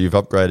 Yeah. So you've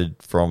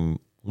upgraded from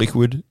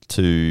liquid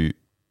to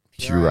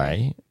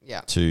puree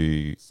Yeah.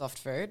 to Soft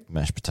food.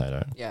 mashed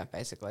potato. Yeah,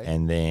 basically.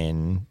 And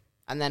then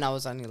And then I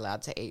was only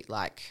allowed to eat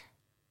like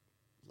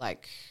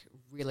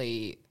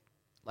really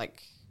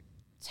like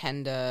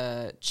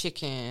tender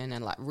chicken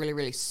and like really,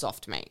 really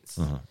soft meats.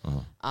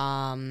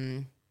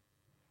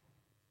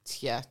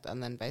 Yeah,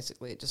 and then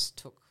basically it just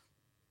took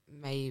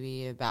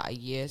maybe about a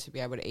year to be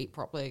able to eat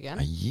properly again.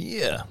 a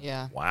year.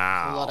 Yeah.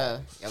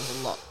 Wow. It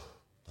was a lot.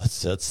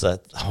 That's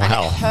that. And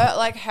Wow. it hurt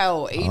like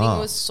hell. Eating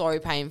was so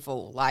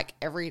painful. Like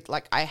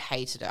I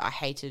hated it. I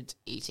hated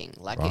eating.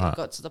 Like Right. it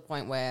got to the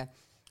point where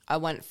I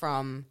went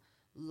from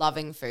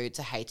loving food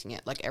to hating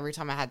it. Like every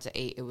time I had to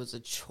eat, it was a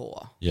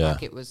chore. Yeah.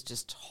 Like it was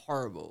just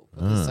horrible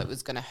because it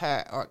was going to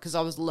hurt. Or because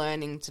I was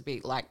learning to be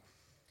like,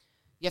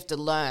 you have to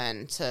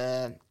learn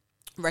to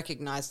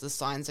recognize the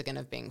signs again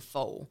of being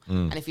full.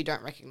 And if you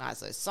don't recognize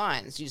those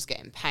signs, you just get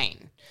in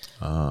pain.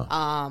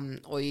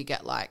 Or you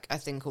get like a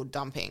thing called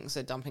dumping.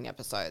 So dumping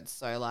episodes.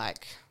 So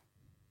like,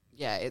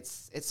 yeah,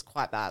 it's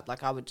quite bad.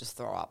 Like I would just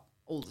throw up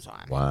all the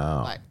time.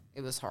 Wow. Like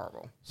it was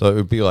horrible. So it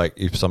would be like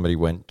if somebody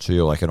went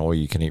to like an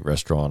all-you-can-eat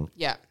restaurant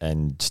Yeah.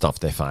 and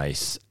stuffed their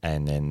face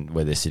and then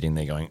where they're sitting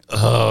there going,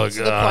 oh, To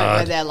the point where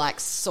God. they're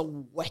like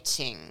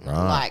sweating.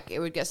 Right. Like it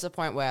would get to the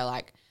point where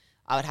like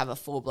I would have a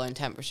full-blown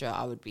temperature.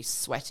 I would be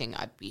sweating.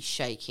 I'd be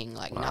shaking.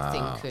 Like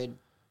nothing could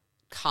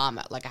calm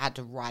it. Like I had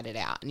to ride it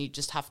out. And you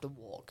just have to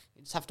walk.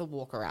 You just have to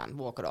walk around,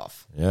 walk it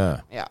off.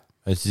 Yeah. Yeah.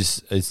 Is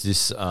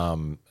this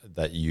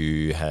that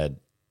you had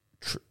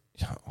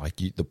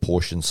the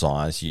portion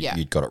size, Yeah.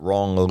 you'd got it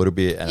wrong a little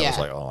bit and it was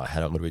Yeah. like, oh, I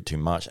had a little bit too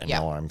much and Yeah.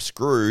 now I'm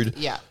screwed.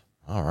 Yeah.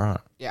 All right.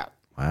 Yeah.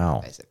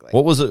 Wow. Basically.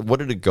 What was it? What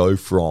did it go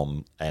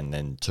from and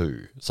then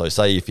to? So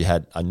say if you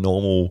had a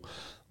normal,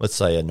 let's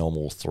say a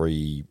normal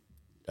 3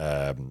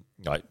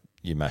 like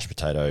your mashed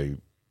potato,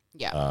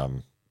 Yeah.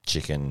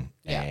 chicken,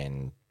 Yeah.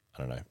 and I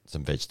don't know,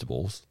 some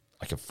vegetables,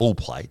 like a full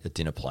plate, a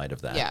dinner plate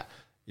of that. Yeah.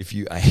 If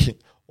you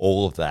ate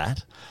all of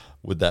that,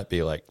 would that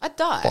be like I'd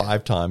die.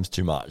 5 times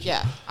too much?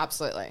 Yeah,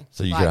 absolutely.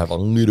 So you Like, could have a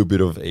little bit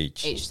of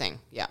each. each thing.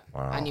 Yeah.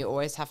 Wow. And you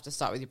always have to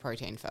start with your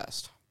protein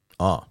first.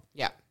 Oh,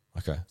 Yeah.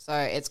 okay. So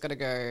it's got to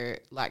go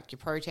like your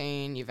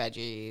protein, your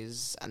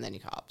veggies, and then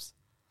your carbs.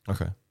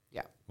 Okay.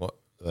 Yeah. What?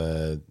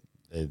 The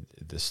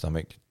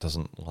stomach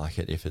doesn't like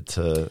it if it's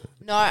No,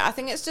 I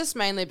think it's just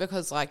mainly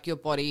because like your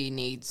body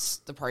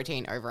needs the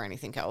protein over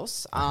anything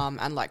else.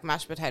 And like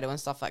mashed potato and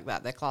stuff like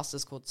that, they're classed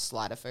as called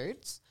slider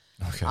foods.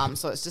 okay.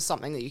 So it's just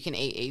something that you can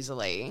eat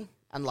easily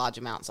and large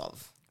amounts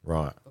of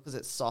Right. because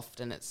it's soft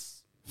and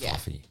it's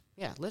Fluffy.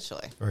 Yeah,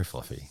 literally. Very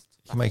fluffy.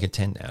 You can make a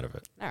tent out of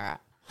it. All right.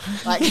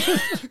 Like,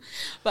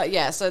 but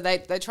yeah, so they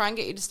try and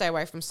get you to stay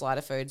away from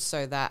slider foods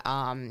so that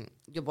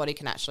your body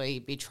can actually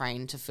be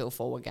trained to feel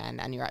full again,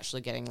 and you're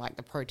actually getting like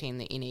the protein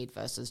that you need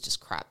versus just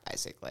crap,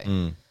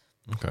 basically.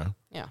 Okay.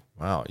 Yeah,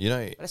 Wow. You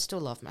know, but I still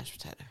love mashed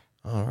potato.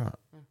 all right.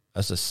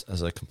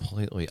 As a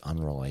completely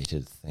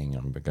unrelated thing,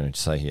 I'm going to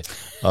say here,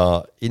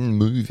 in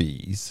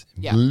movies,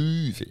 Yeah.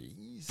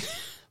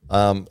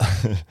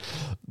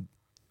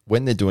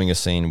 when they're doing a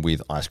scene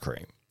with ice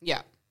cream,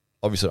 Yeah.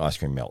 obviously ice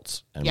cream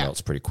melts and Yeah.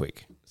 melts pretty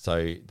quick.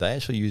 So they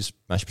actually use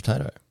mashed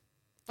potato.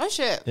 Oh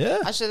shit. Yeah.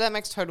 Actually, that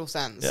makes total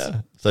sense.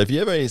 Yeah. So if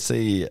you ever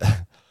see a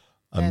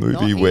They're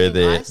movie not where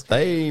eating ice cream.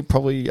 they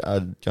probably are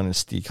going to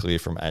steer clear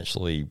from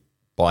actually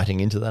biting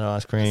into that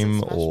ice cream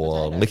mashed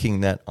or potato. licking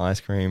that ice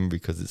cream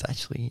because it's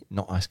actually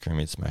not ice cream,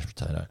 it's mashed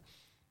potato.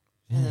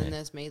 And then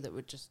there's me that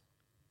would just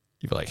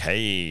You'd be like, hey.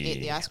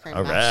 Eat the ice cream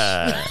all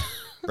mash. right.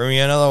 Bring me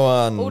another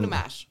one. all to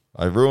mash.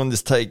 I ruined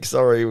this take.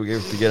 Sorry, we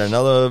have to get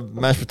another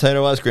mashed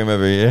potato ice cream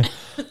over here.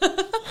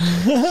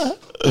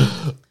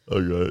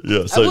 Okay,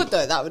 yeah. I So would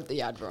though. That would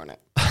I'd ruin it.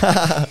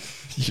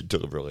 you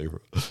deliberately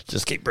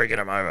just keep bringing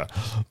them over.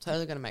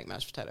 Totally gonna make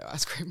mashed potato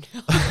ice cream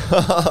now.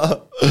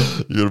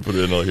 You gotta put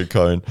it in like a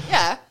cone.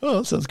 Yeah. Oh,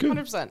 that sounds good.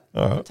 100%.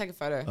 All right. I'll take a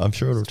photo. I'm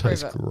sure it'll Just prove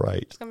taste it.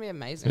 great. It's gonna be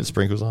amazing. With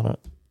sprinkles on it.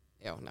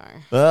 Oh no.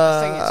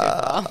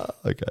 Ah,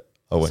 okay.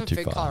 I went Some too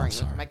food far. I'm coloring. We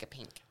sorry. can make it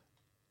pink.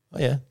 Oh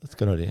yeah, that's a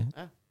good idea.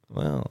 Oh.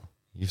 Well,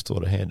 you've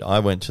thought ahead. I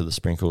went to the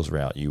sprinkles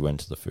route. You went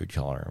to the food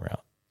coloring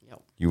route.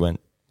 Yep. You went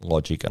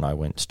logic, and I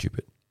went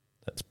stupid.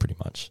 That's pretty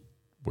much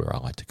where I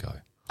like to go.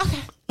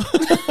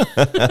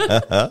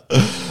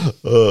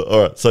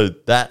 All right. So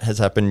that has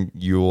happened.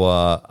 You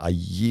are a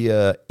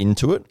year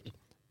into it.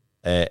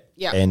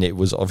 Yeah. And it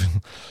was obvious.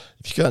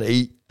 If you can't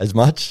eat as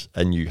much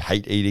and you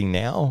hate eating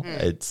now,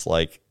 it's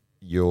like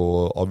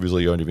you're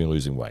obviously going to be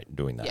losing weight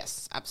doing that.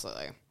 Yes,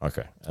 absolutely.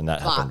 Okay. And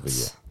that happened with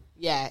you. But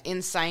yeah,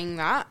 in saying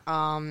that,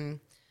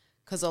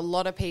 because a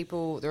lot of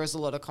people, there is a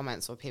lot of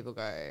comments where people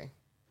go,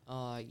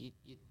 "Oh, you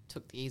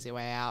took the easy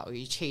way out, or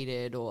you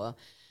cheated," or,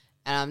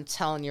 and I'm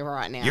telling you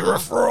right now, You're a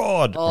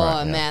fraud. oh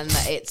Right, yeah. man,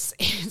 it's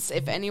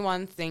if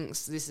anyone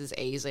thinks this is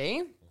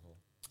easy,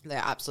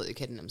 they're absolutely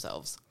kidding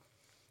themselves.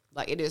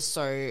 Like, it is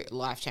so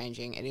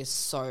life-changing. It is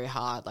so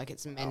hard. Like,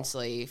 it's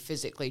mentally,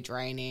 physically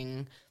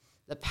draining.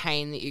 The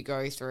pain that you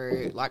go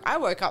through. Like, I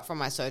woke up from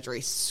my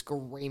surgery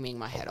screaming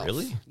my head off.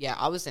 really? Yeah,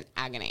 I was in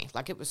agony.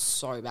 Like, it was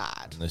so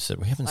bad. They said,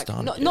 we haven't Like,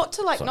 started. not, yet." not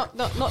to, like, Sorry.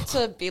 not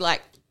to be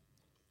like,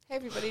 hey,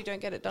 everybody,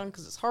 don't get it done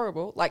because it's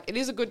horrible. Like, it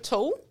is a good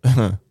tool,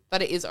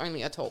 but it is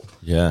only a tool.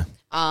 Yeah.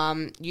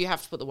 You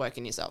have to put the work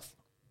in yourself.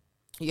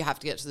 You have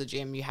to get to the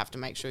gym. You have to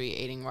make sure you're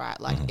eating right.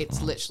 Like,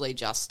 it's literally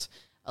just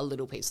a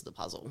little piece of the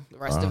puzzle. The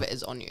rest of it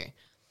is on you.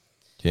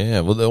 Yeah.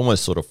 Well, they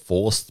almost sort of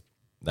forced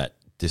that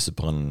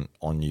discipline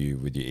on you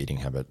with your eating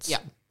habits. Yeah.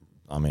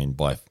 I mean,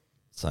 by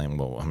saying,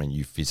 well, I mean,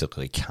 you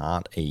physically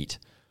can't eat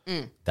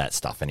that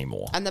stuff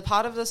anymore. And the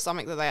part of the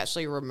stomach that they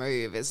actually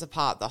remove is the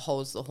part that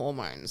holds the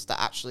hormones that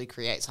actually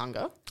creates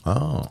hunger.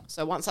 Oh.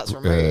 So once that's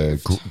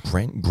removed,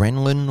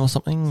 Ghrelin or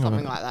something?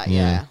 something like that,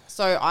 yeah.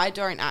 So I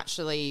don't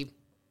actually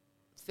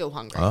feel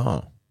hungry.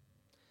 Oh.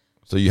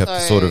 So you have to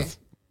So- sort of,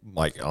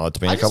 like, oh, it's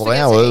been I a just couple of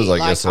forget to hours. eat. I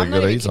guess I I'm got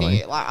not to even eat kidding something.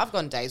 you. Like, I've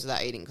gone days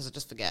without eating because I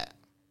just forget.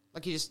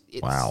 Like, it's,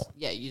 Wow.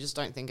 Yeah, you just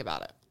don't think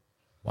about it.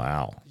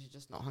 Wow. You're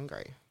just not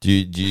hungry. Do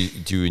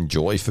you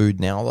enjoy food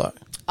now,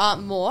 though?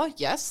 More,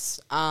 yes.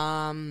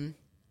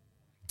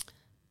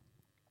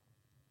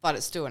 But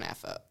it's still an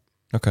effort.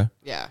 Okay.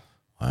 Yeah.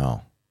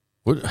 Wow.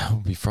 Would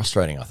be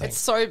frustrating, I think. It's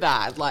so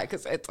bad. Like,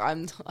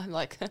 I'm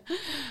like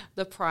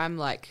the prime,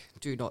 like,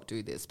 do not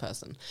do this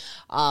person.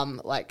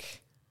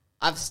 Like,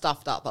 I've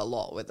stuffed up a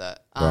lot with it.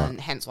 Right.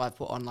 Hence why I've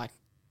put on, like,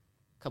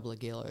 a couple of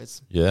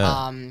kilos.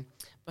 Yeah.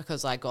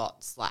 Because I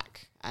got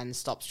slack and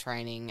stopped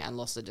training and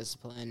lost the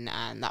discipline,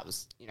 and that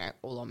was,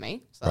 all on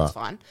me. So that's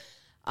fine.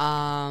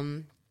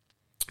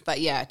 But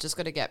yeah, just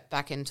got to get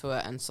back into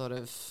it and sort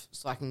of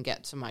so I can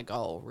get to my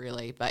goal,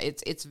 really. But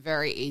it's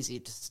very easy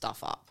to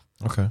stuff up.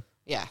 Okay.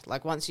 Yeah,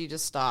 like once you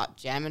just start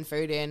jamming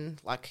food in,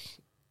 like,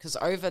 because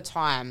over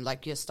time,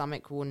 like, your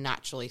stomach will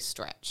naturally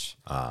stretch.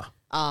 So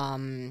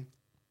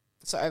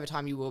over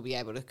time you will be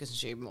able to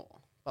consume more.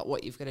 But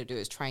what you've got to do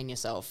is train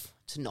yourself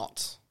to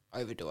not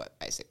overdo it,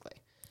 basically.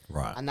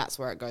 Right. And that's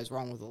where it goes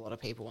wrong with a lot of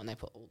people when they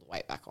put all the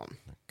weight back on.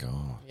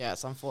 God. Yeah,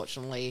 it's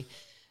unfortunately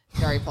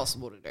very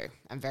possible to do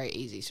and very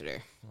easy to do.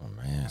 Oh,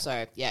 man.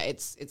 So, yeah,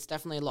 it's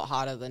definitely a lot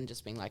harder than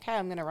just being like, hey,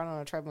 I'm going to run on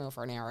a treadmill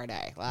for an hour a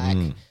day.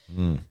 Like,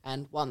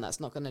 and one, that's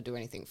not going to do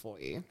anything for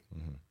you.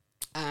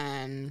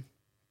 And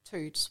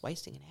two, just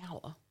wasting an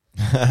hour.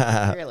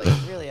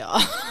 really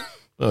are.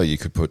 Well, you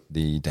could put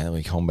the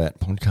Daily Combat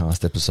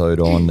podcast episode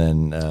on,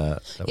 and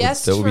that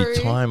would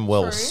be time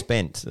well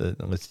spent.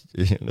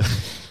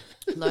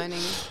 Learning.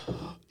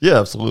 Yeah,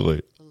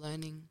 absolutely.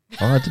 Learning.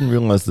 I didn't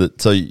realize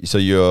that. So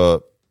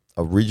your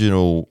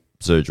original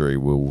surgery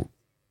will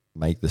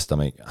make the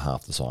stomach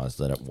half the size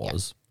that it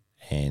was,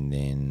 and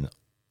then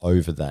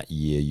over that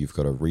year, you've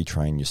got to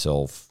retrain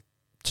yourself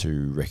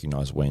to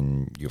recognize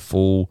when you're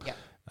full,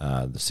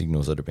 the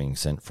signals that are being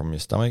sent from your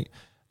stomach.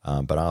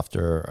 But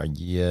after a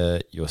year,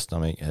 your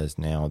stomach has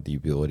now the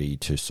ability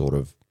to sort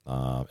of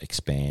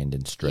expand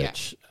and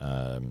stretch.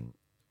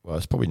 Well,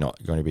 it's probably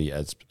not going to be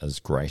as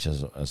great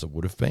as it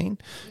would have been.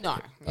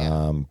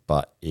 No.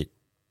 But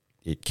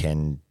it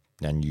can,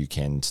 and you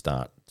can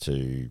start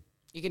to.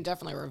 You can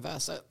definitely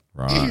reverse it.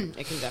 Right.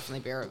 It can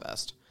definitely be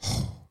reversed.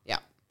 Yeah.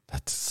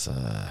 That's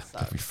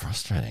could be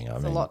frustrating.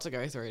 It's a lot to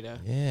go through to.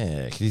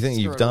 Yeah, because you think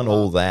you've done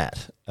all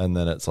that, and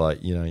then it's like,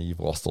 you've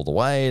lost all the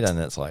weight, and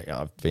it's like,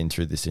 I've been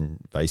through this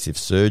invasive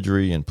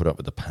surgery and put up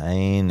with the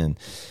pain and,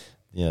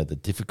 the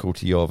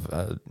difficulty of,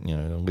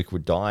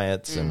 liquid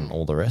diets and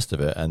all the rest of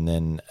it. And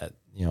then,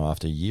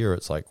 after a year,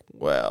 it's like,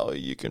 well,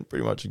 you can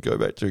pretty much go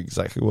back to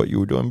exactly what you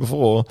were doing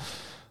before.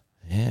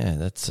 Yeah,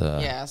 that's...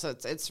 so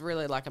it's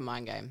really like a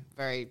mind game.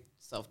 Very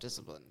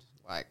self-disciplined.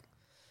 Like,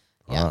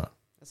 yeah.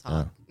 It's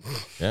hard.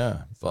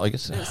 Yeah. But I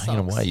guess in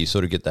a way you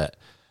sort of get that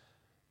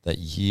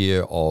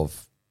year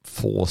of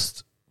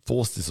forced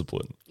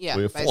discipline. Yeah.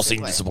 We're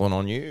forcing discipline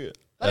on you.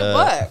 But it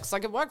works.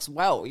 Like, it works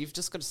well. You've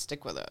just got to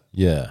stick with it.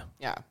 Yeah.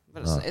 Yeah.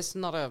 But it's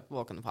not a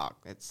walk in the park.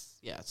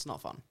 It's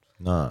not fun.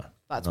 No.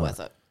 But it's worth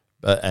it.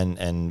 But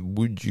and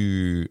would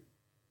you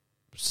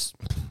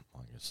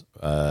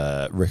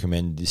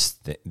recommend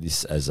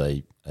this as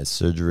a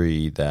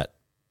surgery that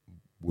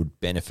would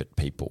benefit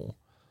people?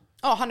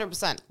 Oh,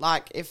 100%.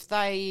 Like, if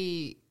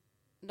they,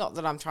 not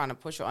that I'm trying to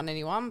push it on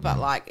anyone, but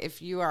like, if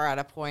you are at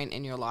a point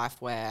in your life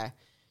where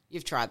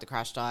you've tried the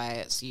crash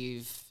diets,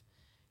 you've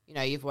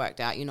worked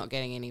out, you're not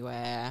getting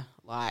anywhere,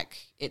 like,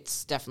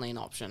 it's definitely an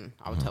option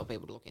I would tell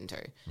people to look into.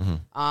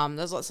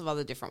 There's lots of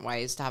other different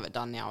ways to have it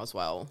done now as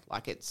well.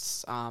 Like,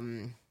 it's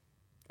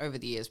over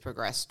the years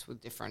progressed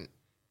with different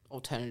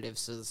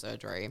alternatives to the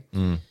surgery.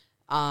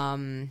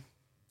 But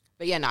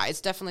yeah, no, it's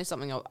definitely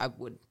something I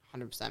would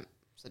 100%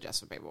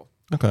 suggest for people.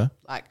 Okay.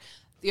 Like,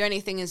 the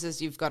only thing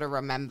is you've got to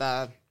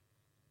remember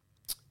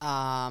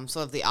sort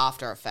of the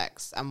after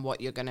effects and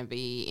what you're going to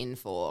be in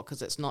for,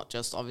 because it's not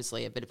just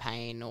obviously a bit of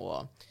pain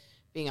or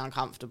being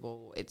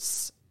uncomfortable.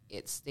 It's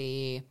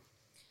the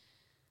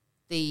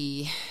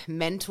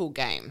mental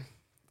game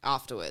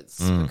afterwards,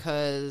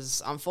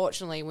 because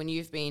unfortunately when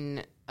you've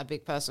been a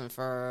big person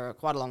for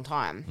quite a long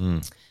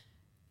time,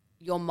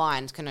 your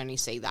mind can only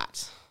see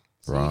that.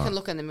 So you can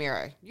look in the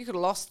mirror. You could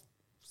have lost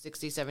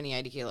 60, 70,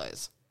 80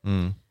 kilos.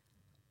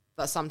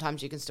 But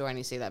sometimes you can still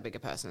only see that bigger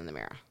person in the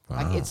mirror.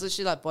 Like, it's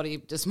literally like body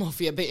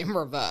dysmorphia, but in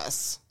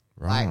reverse.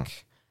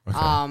 Like,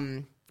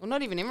 well,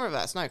 not even in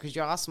reverse, no, because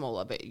you are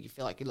smaller, but you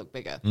feel like you look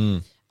bigger.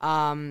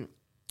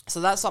 So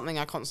that's something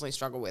I constantly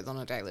struggle with on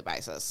a daily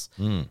basis.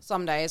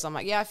 Some days I'm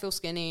like, I feel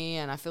skinny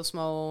and I feel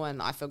small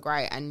and I feel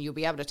great. And you'll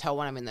be able to tell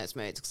when I'm in those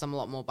moods because I'm a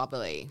lot more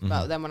bubbly.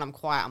 But then when I'm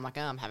quiet, I'm like,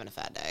 I'm having a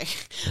fat day.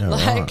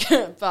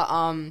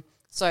 But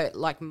so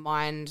like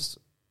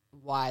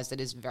mind-wise,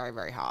 it is very,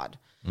 very hard.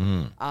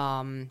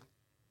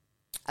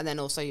 And then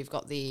also you've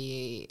got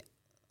the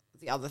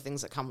other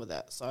things that come with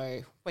it.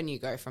 So when you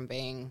go from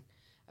being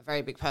a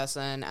very big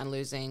person and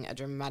losing a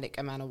dramatic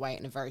amount of weight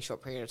in a very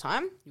short period of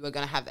time, you are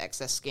going to have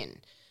excess skin.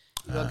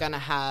 You are going to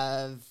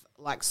have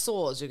like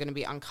sores. You're going to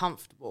be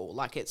uncomfortable.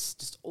 Like, it's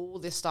just all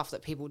this stuff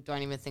that people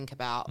don't even think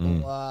about,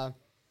 or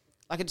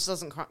like it just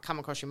doesn't come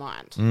across your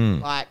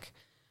mind. Like,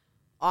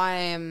 I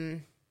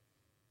am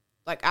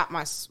like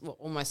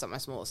almost at my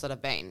smallest that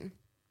I've been,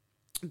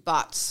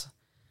 but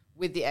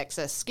with the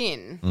excess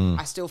skin,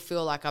 I still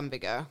feel like I'm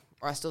bigger,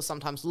 or I still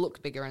sometimes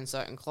look bigger in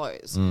certain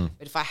clothes.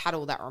 But if I had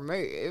all that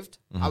removed,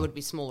 I would be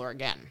smaller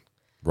again.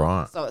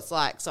 Right. So it's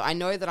like, so I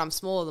know that I'm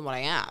smaller than what I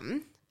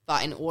am,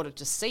 but in order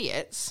to see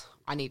it,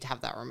 I need to have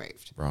that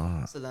removed.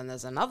 Right. So then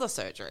there's another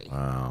surgery.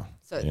 Wow.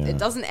 So it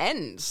doesn't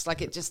end.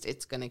 Like,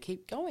 it's going to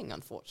keep going,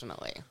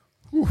 unfortunately.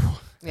 Whew.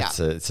 Yeah.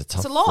 It's a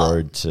tough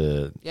road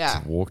to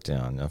walk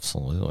down.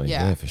 Absolutely.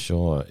 Yeah, for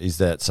sure. Is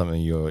that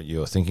something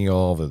you're thinking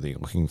of, or that you're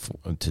looking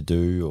to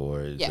do,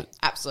 or is it?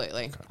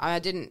 Absolutely. Okay. I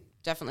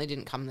definitely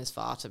didn't come this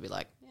far to be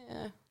like,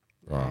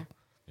 right.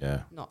 Yeah.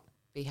 Not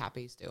be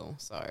happy still.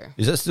 So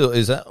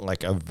is that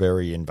like a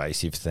very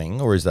invasive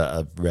thing, or is that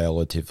a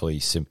relatively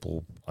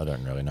simple? I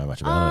don't really know much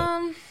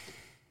about it.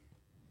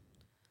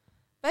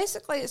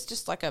 Basically, it's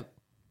just like a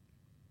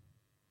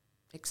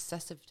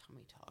excessive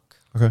tummy tuck.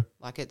 Okay.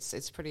 Like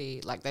it's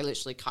pretty, like they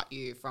literally cut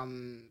you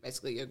from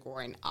basically your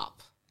groin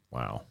up.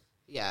 Wow.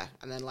 Yeah,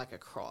 and then like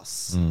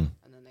across. Mm.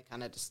 And then they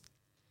kind of just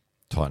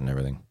Tighten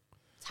everything.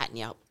 tighten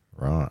you up.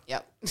 Right.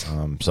 Yep.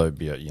 So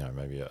be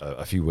maybe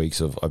a few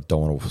weeks of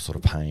abdominal sort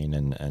of pain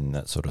and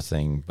that sort of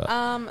thing.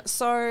 But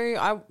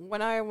so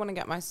when I want to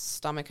get my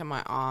stomach and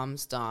my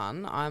arms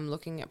done, I'm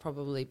looking at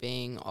probably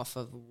being off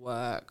of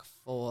work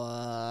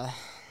for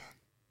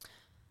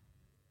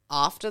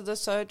after the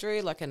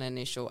surgery, like an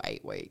initial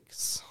 8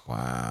 weeks.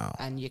 wow,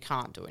 And you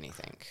can't do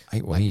anything.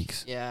 8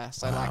 weeks. Yeah.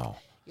 So Wow. like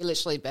you're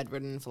literally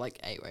bedridden for like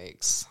 8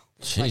 weeks.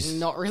 It's Jeez. like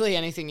not really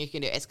anything you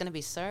can do. It's going to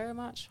be so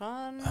much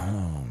fun.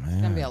 Oh It's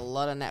going to be man, a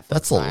lot of Netflix.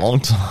 that's a time. long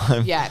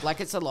time. Yeah, like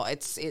it's a lot.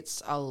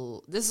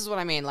 This is what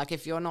I mean. Like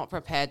if you're not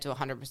prepared to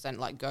 100%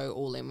 like go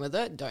all in with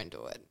it, don't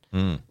do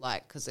it.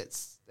 Like because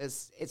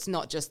it's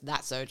not just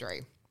that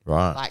surgery.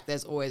 Right. Like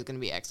there's always going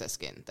to be excess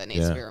skin that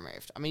needs to be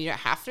removed. I mean, you don't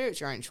have to;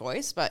 it's your own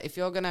choice. But if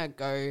you're going to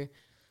go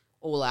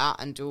all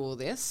out and do all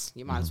this,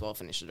 you might as well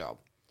finish the job.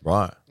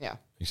 Right. Yeah.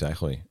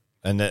 Exactly.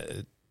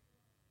 And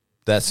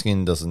that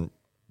skin doesn't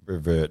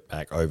revert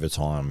back over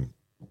time.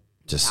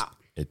 Just Nah.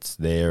 it's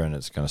there and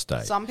it's going to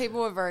stay. Some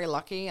people are very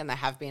lucky and they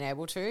have been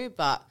able to,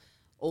 but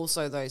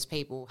also those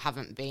people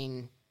haven't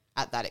been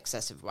at that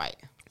excessive weight.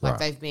 Like Right.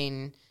 they've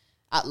been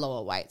at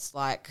lower weights.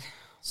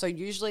 So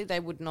usually they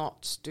would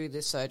not do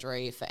this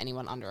surgery for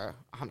anyone under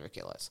 100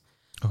 kilos.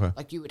 Okay.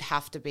 Like you would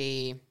have to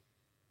be,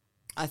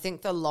 I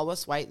think the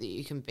lowest weight that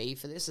you can be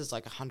for this is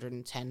like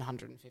 110,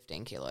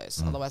 115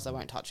 kilos. Otherwise they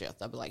won't touch you.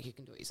 They'll be like, you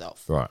can do it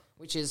yourself. Right.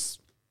 Which is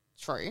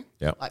true.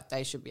 Yep. Like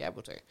they should be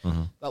able to.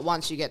 But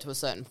once you get to a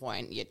certain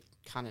point, you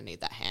kind of need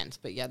that hand.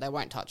 But yeah, they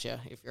won't touch you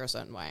if you're a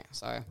certain weight.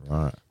 So,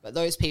 Right. but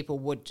those people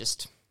would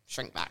just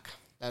shrink back.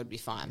 That would be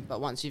fine. But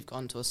once you've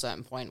gone to a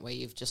certain point where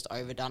you've just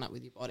overdone it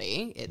with your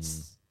body,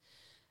 it's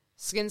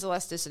skin's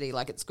elasticity.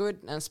 Like it's good,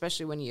 and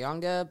especially when you're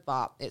younger,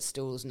 but it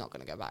still is not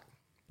going to go back.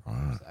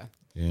 Right. So.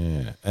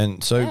 Yeah.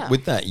 And so Yeah.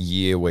 with that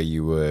year where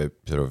you were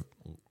sort of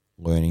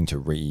learning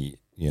to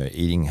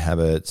eating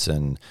habits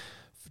and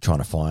trying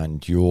to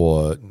find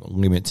your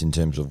limits in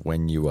terms of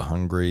when you were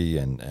hungry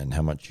and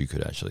how much you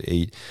could actually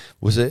eat,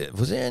 was there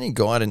any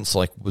guidance?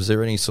 Like, was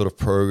there any sort of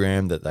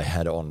program that they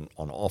had on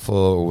offer,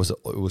 or was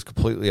it was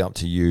completely up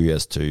to you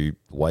as to the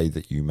way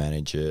that you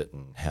manage it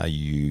and how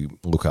you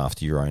look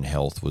after your own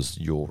health was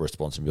your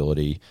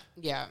responsibility?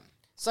 Yeah.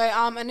 So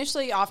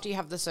initially after you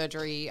have the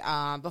surgery,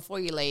 before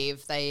you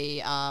leave,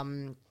 they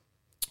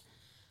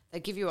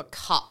give you a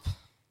cup.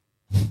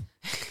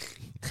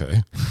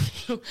 Okay.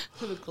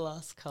 Little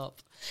glass cup.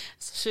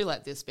 It's actually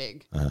like this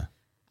big.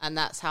 And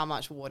that's how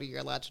much water you're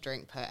allowed to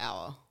drink per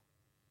hour.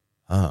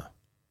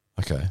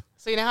 Okay.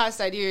 So you know how I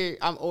say to you,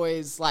 I've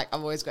always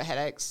got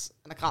headaches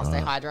and I can't stay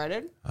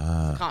hydrated?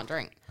 I can't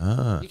drink.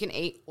 You can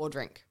eat or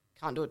drink.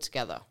 Can't do it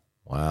together.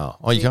 Wow.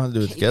 Oh, you can't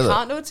do it together. You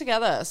can't do it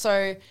together.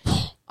 So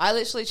I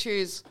literally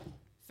choose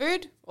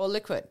food or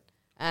liquid.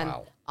 And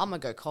I'm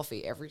going to go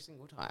coffee every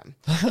single time.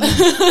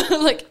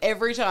 Like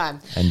every time.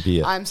 And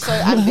beer.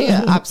 And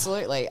beer,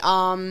 absolutely.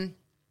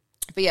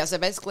 But yeah, so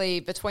basically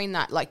between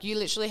that, like you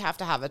literally have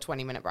to have a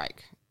 20-minute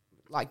break.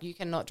 Like you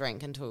cannot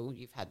drink until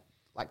you've had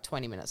like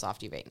 20 minutes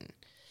after you've eaten.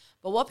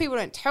 But what people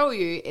don't tell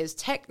you is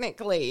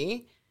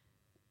technically,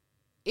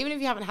 even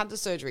if you haven't had the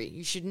surgery,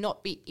 you should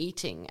not be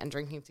eating and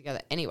drinking together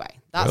anyway.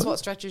 That's Really? what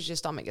stretches your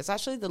stomach. It's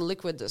actually the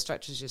liquid that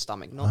stretches your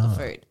stomach, not the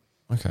food.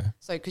 Okay.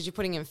 So because you're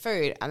putting in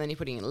food and then you're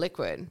putting in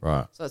liquid.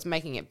 Right. So it's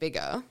making it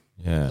bigger.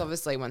 Yeah.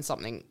 Obviously when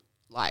something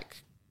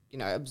like,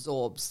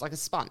 absorbs like a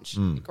sponge,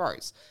 it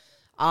grows.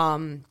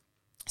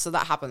 So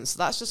that happens. So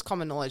that's just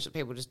common knowledge that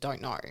people just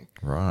don't know.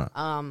 Right.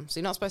 So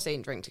you're not supposed to eat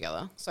and drink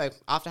together. So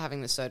after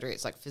having the surgery,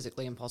 it's like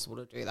physically impossible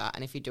to do that.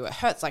 And if you do, it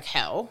hurts like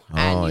hell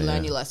and you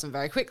learn your lesson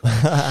very quickly.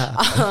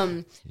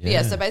 But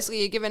yeah, so basically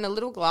you're given a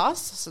little glass.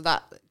 So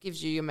that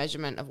gives you your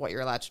measurement of what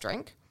you're allowed to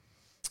drink.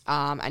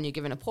 And you're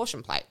given a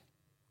portion plate.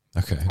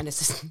 Okay. And it's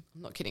just, I'm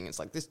not kidding, it's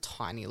like this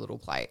tiny little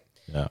plate.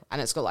 Yeah.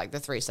 And it's got like the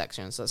 3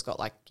 sections. So it's got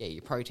like,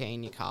 your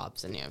protein, your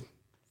carbs, and your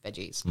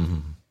veggies.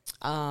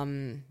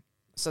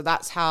 So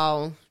that's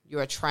how you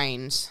are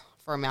trained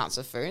for amounts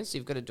of food. So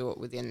you've got to do it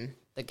within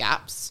the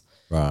gaps.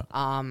 Right.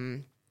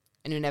 And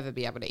you'll never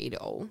be able to eat it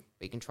all,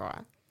 but you can try.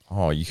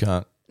 Oh, you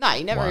can't. No,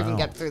 you never even Wow.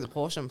 get through the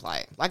portion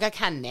plate. Like I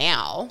can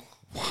now,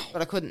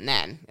 but I couldn't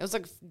then. It was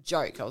like a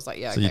joke. I was like,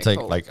 yeah, So okay, you take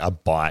cool. like a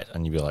bite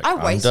and you'd be like, I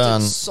I'm wasted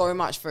done. so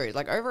much food.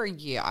 Like over a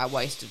year, I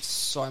wasted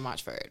so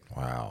much food.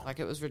 Wow. Like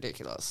it was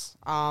ridiculous.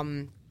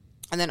 And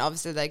then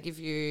obviously they give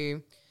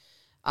you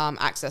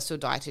access to a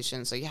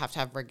dietitian, so you have to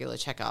have regular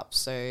checkups.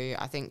 So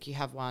I think you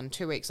have one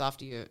 2 weeks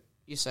after your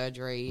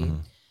surgery.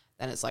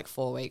 Then it's like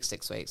 4 weeks,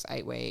 6 weeks,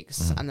 8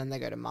 weeks, and then they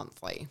go to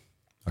monthly.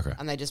 Okay.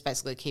 And they just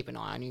basically keep an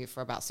eye on you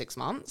for about 6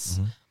 months.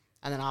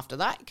 And then after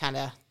that, you kind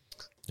of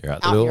You're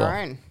out the out door. your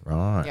own.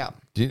 Right. Yeah.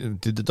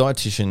 Did the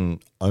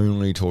dietitian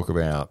only talk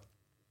about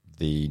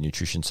the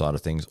nutrition side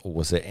of things, or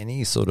was there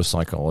any sort of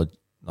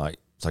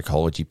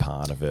psychology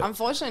part of it?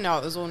 Unfortunately, no,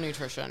 it was all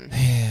nutrition.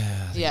 Yeah.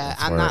 Yeah,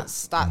 that's and where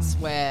that's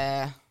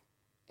where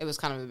it was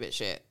kind of a bit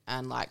shit.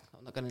 And like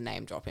I'm not going to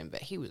name drop him, but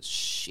he was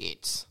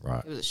shit.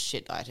 Right. He was a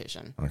shit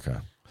dietitian. Okay.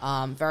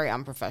 Very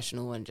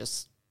unprofessional and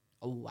just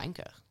a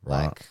wanker.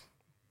 Right. Like,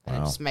 and it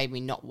just made me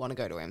not want to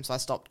go to him. So I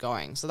stopped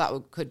going. So that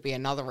could be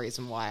another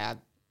reason why I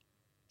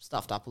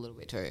stuffed up a little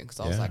bit too. Because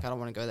I was like, I don't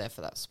want to go there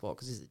for that sport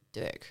because he's a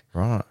dick.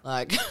 Right.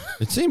 Like,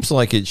 it seems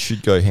like it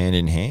should go hand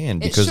in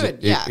hand because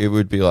it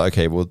would be like,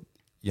 okay, well,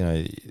 you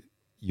know,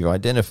 you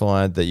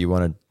identified that you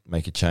want to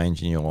make a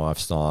change in your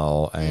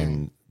lifestyle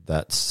and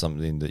that's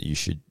something that you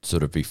should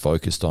sort of be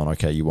focused on.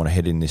 Okay, you want to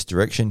head in this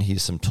direction.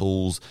 Here's some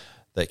tools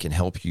that can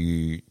help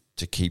you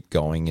to keep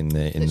going in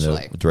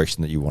the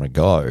direction that you want to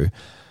go.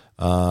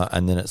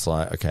 And then it's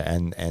like, okay,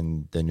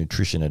 and the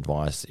nutrition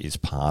advice is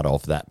part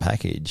of that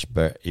package.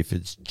 But if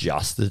it's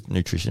just the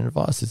nutrition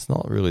advice, it's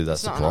not really that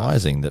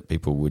surprising that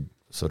people would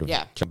sort of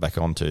jump back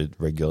onto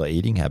regular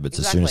eating habits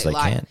as soon as they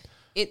can.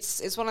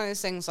 It's one of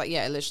those things like,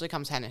 it literally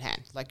comes hand in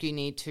hand. Like you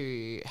need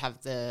to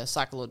have the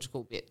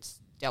psychological bits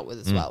dealt with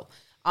as well.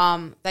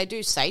 They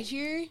do say to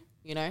you,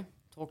 you know,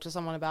 talk to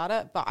someone about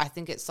it, but I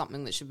think it's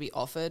something that should be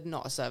offered,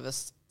 not a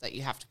service that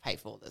you have to pay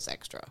for that's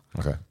extra.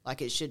 Okay.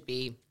 Like it should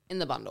be in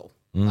the bundle.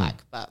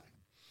 But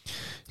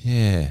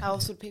how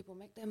else would people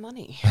make their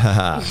money?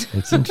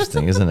 It's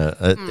interesting, isn't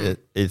it?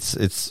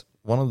 It's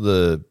one of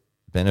the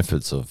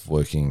benefits of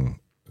working,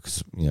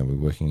 because you know we're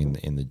working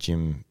in the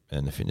gym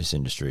and the fitness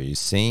industry, is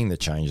seeing the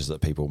changes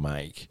that people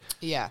make.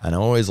 Yeah, and I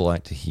always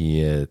like to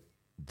hear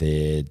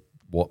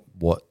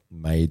what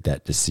made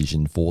that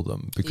decision for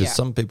them, because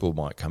some people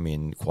might come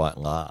in quite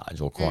large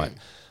or quite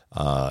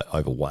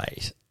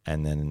overweight,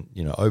 and then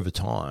you know over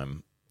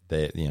time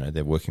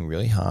they're working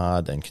really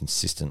hard and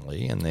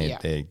consistently, and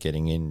they're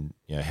getting in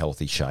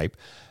healthy shape.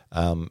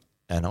 And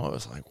I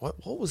was like, what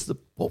was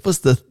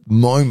the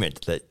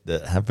moment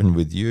that happened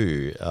with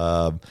you?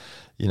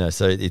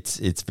 So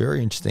it's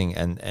very interesting,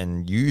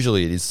 and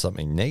usually it is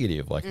something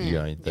negative, like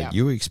that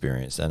you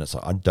experienced, and it's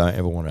like I don't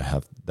ever want to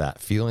have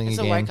that feeling again.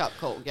 It's a wake up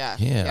call,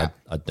 I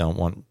don't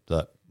want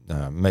that.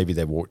 Maybe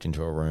they walked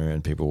into a room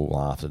and people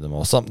laughed at them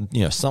or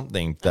something,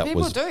 something that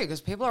people was... People do, because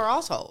people are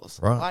assholes.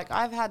 Right. Like,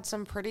 I've had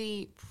some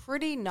pretty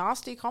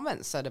nasty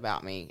comments said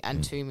about me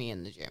and to me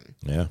in the gym.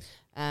 Yeah.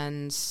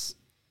 And,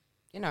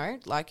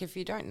 like, if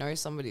you don't know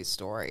somebody's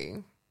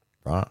story...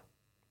 Right.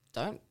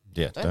 Don't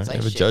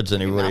ever judge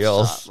anybody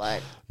else.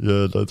 Like,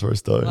 don't throw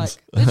stones.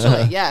 Like,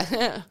 literally,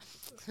 yeah.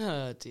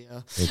 Oh,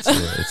 dear.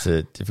 It's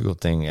a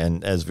difficult thing.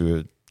 And as we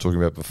were talking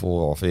about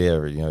before off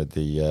air,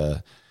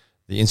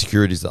 the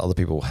insecurities that other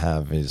people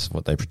have is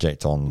what they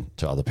project on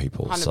to other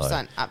people. 100%,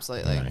 so,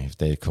 absolutely. If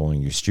they're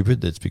calling you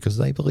stupid, it's because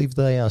they believe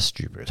they are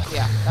stupid.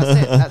 Yeah,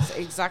 that's it. That's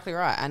exactly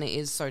right. And it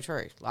is so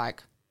true.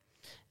 Like,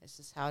 it's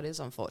just how it is,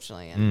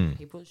 unfortunately. And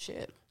people are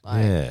shit.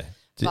 Like,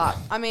 but,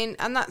 I mean,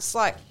 and that's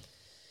like,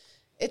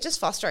 it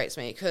just frustrates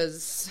me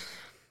because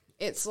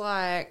it's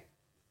like,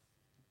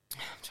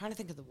 I'm trying to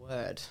think of the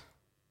word.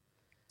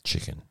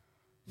 Chicken.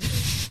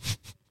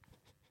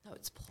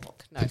 It's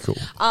pork. No. Cool.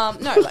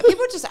 No, like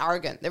people are just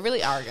arrogant. They're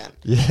really arrogant.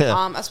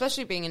 Yeah.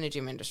 Especially being in the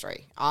gym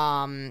industry.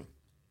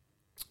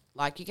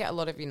 Like you get a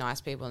lot of your nice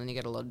people and then you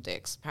get a lot of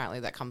dicks. Apparently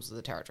that comes with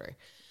the territory.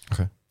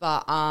 Okay.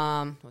 But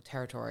or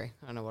territory.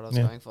 I don't know what I was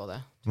going for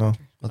there. No,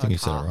 I think you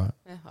said it right.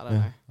 Yeah, I don't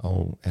know.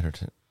 I'll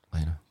edit it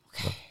later.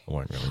 Okay. I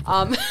won't really.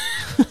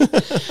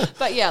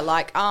 But yeah,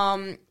 like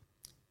a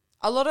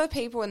lot of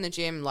people in the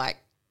gym like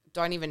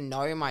don't even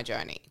know my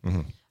journey.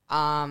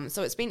 Mm-hmm.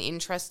 So it's been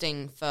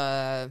interesting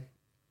for.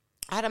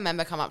 I had a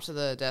member come up to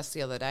the desk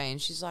the other day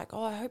and she's like,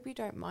 I hope you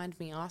don't mind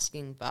me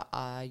asking, but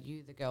are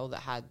you the girl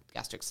that had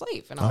gastric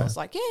sleeve? And I was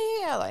like,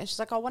 yeah. And she's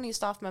like, one of your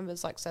staff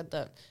members like said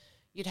that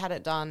you'd had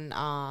it done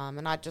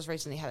and I just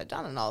recently had it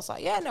done. And I was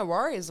like, yeah, no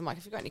worries. I'm like,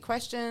 if you've got any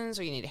questions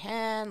or you need a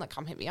hand, like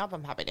come hit me up.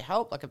 I'm happy to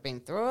help. Like I've been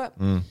through it.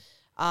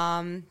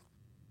 And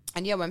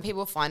yeah, when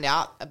people find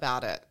out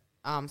about it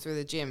through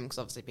the gym, because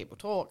obviously people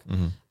talk,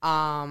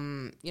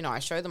 I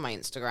show them my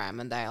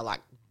Instagram and they are like,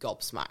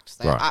 gobsmacked.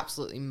 They're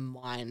absolutely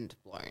mind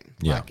blown.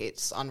 Yeah. Like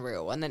it's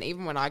unreal. And then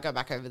even when I go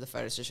back over the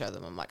photos to show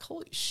them, I'm like,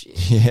 holy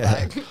shit.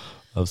 Yeah. Like,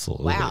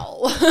 absolutely. Wow.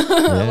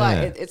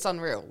 Like it's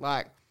unreal.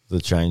 Like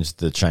the change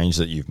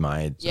that you've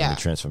made, and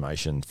the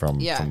transformation from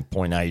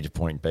point A to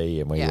point B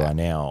and where you are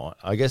now.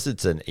 I guess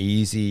it's an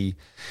easy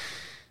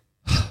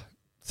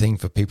thing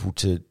for people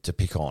to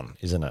pick on,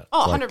 isn't it?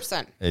 Oh, like,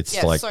 100%.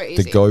 It's like so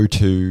the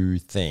go-to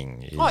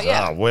thing is,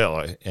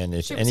 and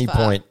if any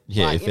point,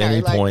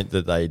 point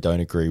that they don't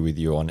agree with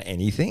you on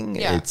anything,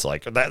 it's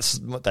like, that's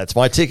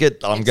my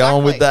ticket. I'm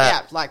going with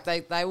that. Yeah, like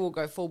they will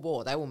go full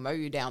bore. They will mow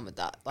you down with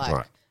that.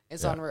 Like,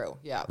 it's unreal.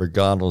 Yeah.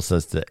 Regardless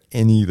as to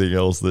anything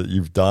else that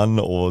you've done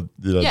or,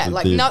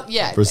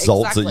 the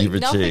results that you've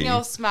achieved. Nothing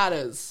else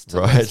matters to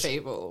those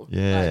people.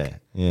 Yeah. Like,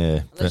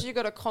 yeah. Unless you've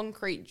got a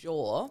concrete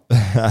jaw,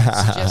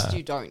 I suggest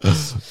you don't.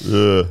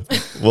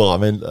 Well, I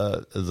mean,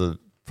 as I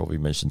probably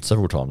mentioned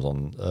several times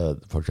on the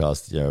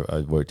podcast,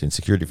 I worked in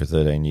security for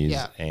 13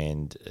 years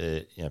and,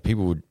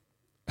 people would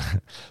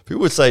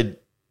say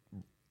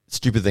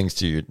stupid things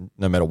to you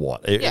no matter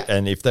what.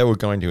 And if they were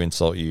going to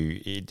insult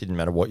you, it didn't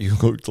matter what you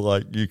looked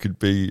like. You could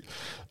be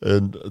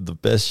in the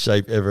best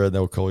shape ever and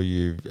they'll call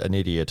you an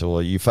idiot,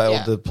 or you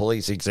failed the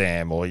police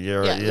exam, or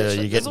you're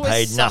getting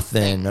paid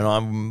nothing and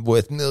I'm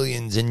worth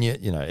millions, and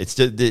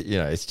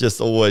it's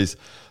just always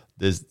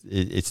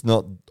it's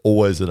not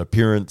always an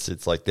appearance.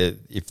 It's like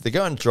if they're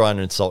going to try and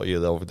insult you,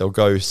 they'll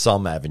go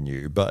some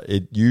avenue. But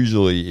it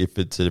usually, if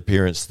it's an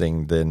appearance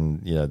thing,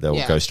 then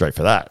they'll go straight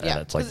for that. Yeah,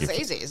 and it's like it's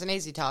easy. It's an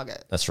easy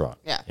target. That's right.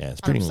 Yeah, it's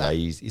pretty 100%.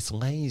 lazy. It's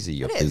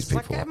lazy of these It's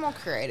people. like, get more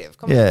creative.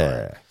 Come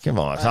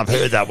on. I've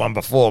heard that one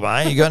before,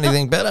 mate. You got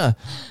anything better?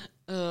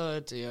 Oh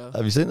dear.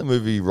 Have you seen the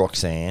movie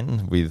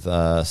Roxanne with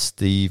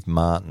Steve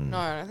Martin? No,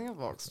 I don't think I've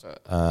watched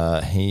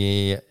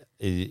it.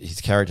 His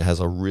character has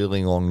a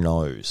really long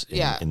nose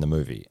in the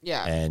movie.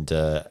 Yeah. And,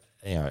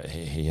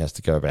 he has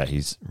to go about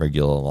his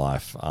regular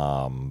life,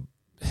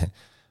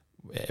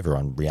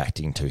 everyone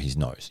reacting to his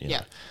nose.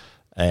 Yeah.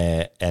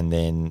 And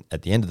then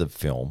at the end of the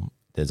film,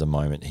 there's a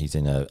moment he's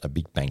in a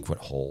big banquet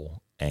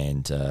hall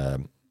and,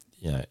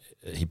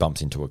 he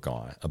bumps into a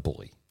guy, a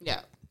bully. Yeah.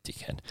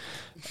 Dickhead.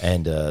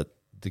 And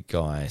the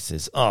guy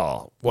says,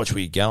 "Oh, watch where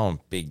you're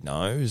going, big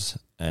nose."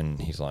 And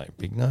he's like,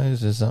 "Big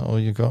nose? Is that all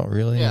you got,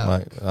 really?"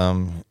 Yeah.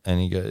 And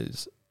he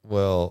goes,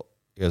 "I'll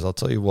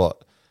tell you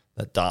what,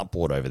 that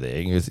dartboard over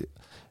there." He goes,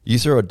 "You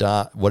throw a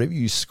dart, whatever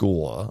you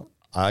score,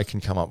 I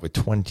can come up with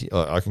 20.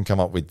 I can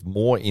come up with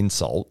more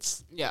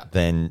insults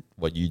than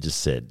what you just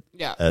said."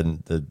 Yeah.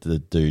 And the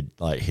dude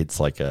hits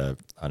a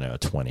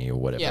 20 or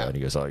whatever, Yeah. and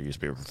he goes, "I used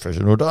to be a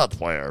professional darts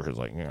player." He's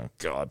like, "Oh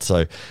God!"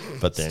 So,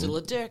 but then Still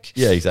a dick.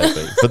 yeah,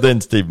 exactly. But then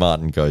Steve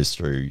Martin goes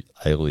through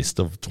a list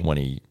of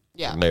 20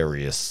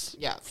 hilarious,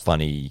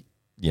 funny,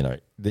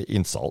 the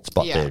insults,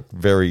 but they're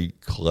very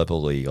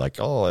cleverly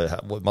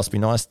it must be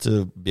nice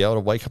to be able to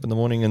wake up in the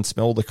morning and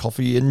smell the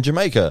coffee in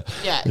Jamaica.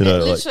 Yeah,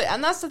 literally.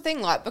 And that's the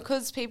thing,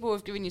 because people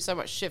have given you so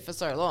much shit for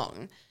so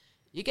long,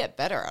 you get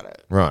better at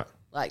it. Right.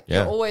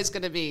 You're always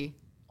going to be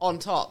on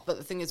top, but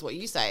the thing is what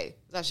you say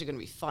is actually going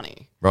to be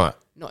funny. Right.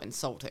 Not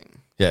insulting.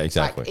 Yeah,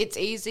 exactly. It's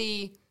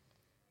easy.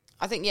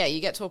 I think, you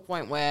get to a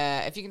point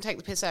where if you can take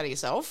the piss out of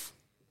yourself,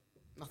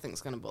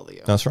 nothing's going to bother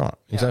you. That's right.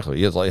 Exactly.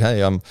 Yeah, it's like,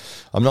 hey, I'm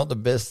not the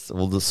best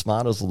or the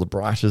smartest or the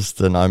brightest,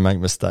 and I make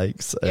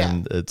mistakes.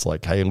 And it's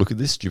like, hey, look at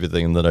this stupid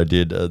thing that I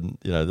did. And,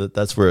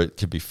 that's where it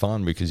could be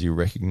fun, because you're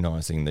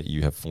recognizing that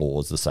you have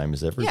flaws the same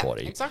as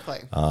everybody. Yeah, exactly.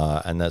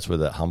 And that's where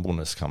that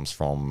humbleness comes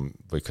from,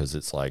 because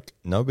it's like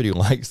nobody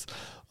likes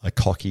a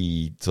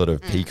cocky, sort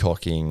of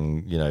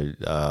peacocking,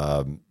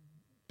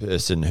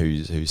 person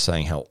who's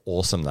saying how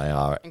awesome they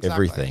are at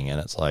everything.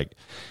 And it's like,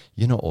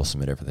 you're not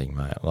awesome at everything,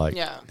 mate.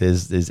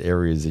 There's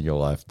areas in your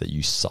life that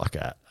you suck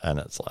at, and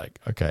it's like,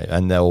 okay,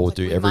 and they'll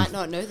do everything. We might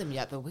not know them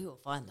yet, but we will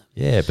find them.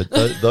 Yeah, but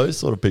those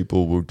sort of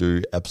people will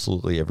do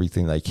absolutely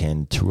everything they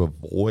can to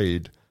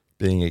avoid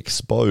being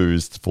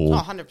exposed for,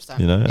 100%.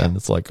 And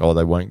it's like,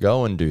 they won't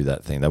go and do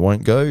that thing. They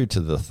won't go to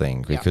the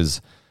thing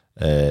because,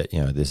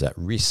 there's that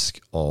risk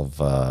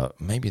of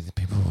maybe the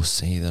people will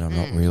see that I'm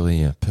not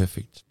really a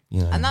perfect.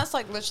 And that's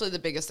literally the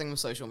biggest thing with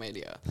social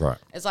media. Right.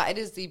 It's it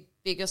is the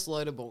biggest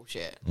load of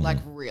bullshit.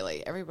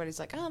 Really. Everybody's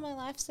like, oh, my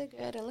life's so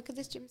good. And look at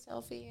this gym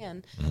selfie.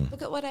 And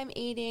look at what I'm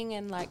eating.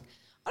 And I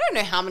don't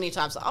know how many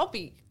times. I'll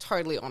be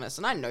totally honest.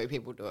 And I know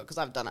people do it because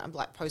I've done it. I'm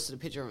posted a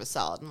picture of a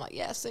salad. I'm like,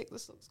 yeah, sick.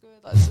 This looks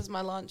good. This is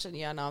my lunch. And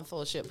now I'm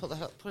full of shit.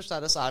 Push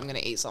that aside. I'm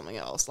going to eat something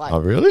else.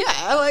 Oh, really?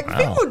 Yeah. Wow.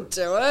 People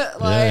do it.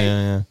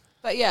 Yeah.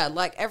 But yeah,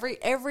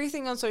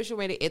 everything on social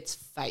media, it's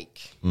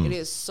fake. It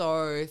is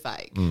so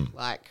fake.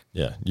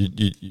 Yeah,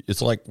 you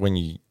it's like when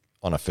you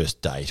on a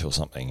first date or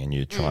something, and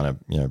you're trying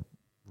to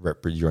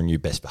you're on your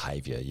best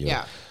behavior.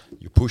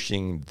 You're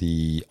pushing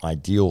the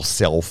ideal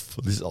self.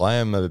 I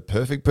am a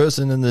perfect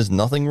person, and there's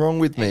nothing wrong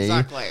with me.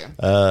 Exactly.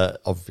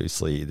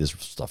 Obviously, there's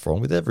stuff wrong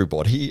with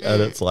everybody,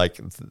 and it's like,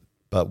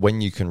 but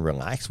when you can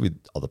relax with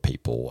other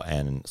people,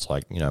 and it's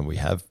like, we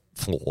have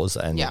flaws,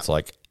 and it's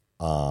like,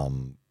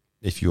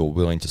 if you're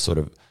willing to sort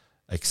of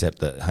accept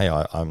that, hey,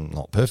 I'm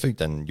not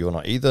perfect and you're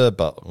not either,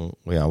 but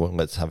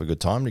let's have a good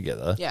time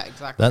together. Yeah,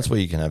 exactly. That's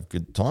where you can have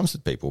good times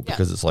with people,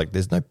 because it's like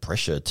there's no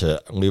pressure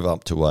to live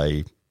up to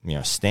a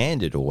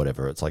standard or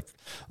whatever. It's like,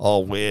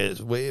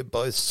 we're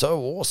both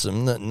so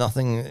awesome that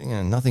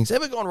nothing's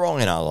ever gone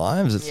wrong in our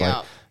lives. It's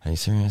like, are you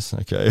serious?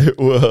 Okay,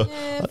 well,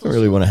 I don't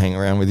really want to hang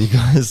around with you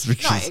guys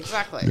because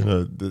exactly.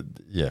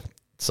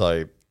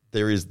 So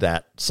there is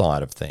that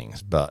side of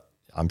things, but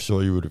I'm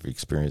sure you would have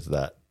experienced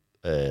that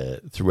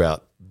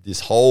throughout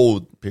this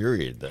whole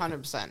period.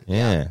 100%.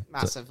 Yeah.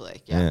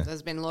 Massively. Yeah.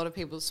 There's been a lot of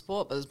people's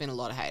support, but there's been a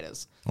lot of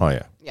haters. Oh,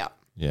 yeah. Yeah.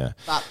 Yeah.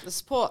 But the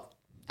support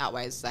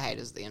outweighs the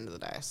haters at the end of the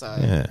day. So,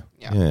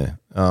 yeah.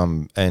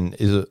 And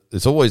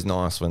it's always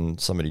nice when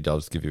somebody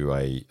does give you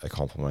a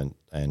compliment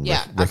and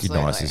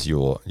recognizes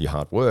your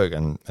hard work.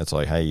 And it's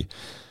like, hey,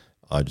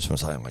 I just want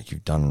to say,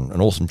 you've done an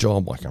awesome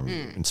job. I'm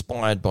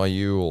inspired by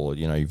you, or,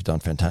 you've done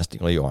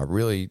fantastically, or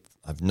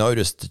I've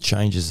noticed the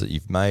changes that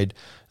you've made.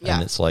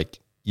 And it's like,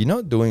 you're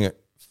not doing it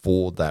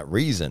for that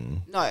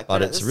reason. No,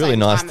 but it's really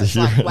nice to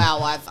hear.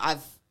 Wow,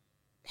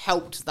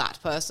 helped that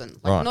person.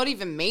 Like, not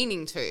even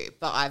meaning to,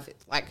 but I've,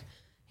 like,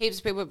 heaps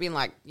of people have been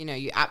like, you know,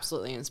 you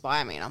absolutely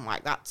inspire me. And I'm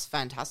like, that's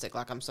fantastic.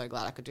 Like, I'm so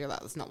glad I could do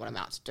that. That's not what I'm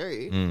out to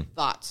do.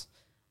 But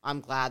I'm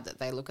glad that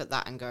they look at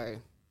that and go,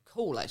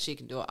 cool, like, she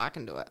can do it, I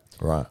can do it.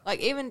 Right. Like,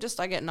 even just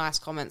I get nice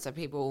comments of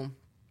people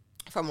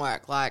from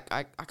work. Like,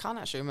 I can't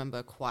actually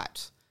remember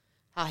quite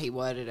how he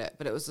worded it,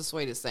 but it was the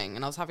sweetest thing.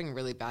 And I was having a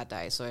really bad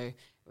day, so it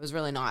was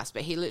really nice.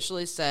 But he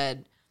literally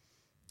said,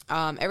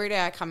 every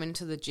day I come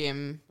into the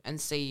gym and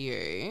see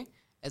you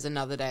is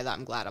another day that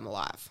I'm glad I'm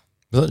alive.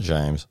 Was that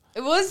James? It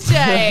was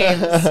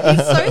James.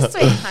 He's so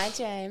sweet. Hi,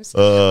 James.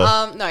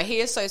 No, he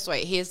is so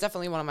sweet. He is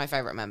definitely one of my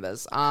favorite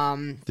members.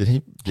 Did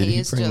he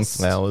bring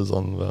flowers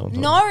on Valentine's?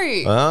 No. Oh.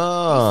 He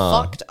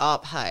fucked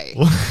up, hey.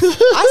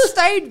 I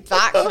stayed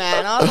back,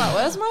 man. I was like,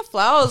 where's my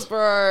flowers,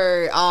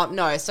 bro?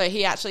 No, so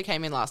he actually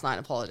came in last night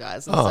and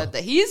apologized and said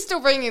that he is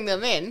still bringing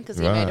them in because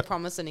he made a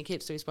promise and he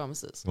keeps to his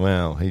promises.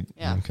 Wow.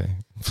 Okay.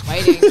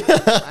 Waiting.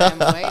 I'm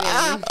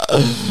waiting.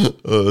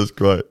 Oh, that's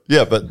great.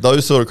 Yeah, but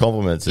those sort of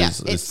compliments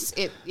it makes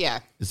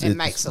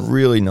it's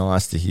really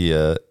nice to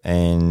hear.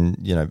 And,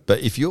 you know, but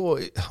if you're,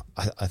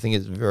 I think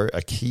it's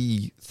a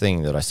key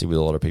thing that I see with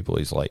a lot of people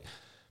is like,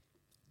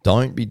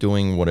 don't be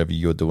doing whatever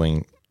you're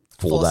doing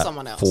for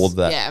someone else. For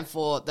that, and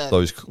for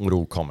those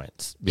little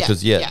comments.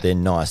 Because, they're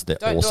nice, they're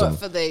awesome. Do it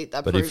for the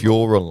approval. But if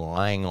you're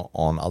relying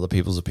on other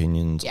people's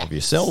opinions of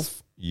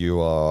yourself,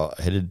 you are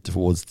headed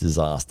towards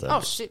disaster.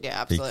 Oh, shit,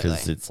 yeah, absolutely.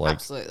 Because it's like,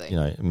 you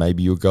know,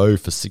 maybe you'll go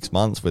for 6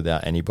 months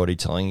without anybody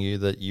telling you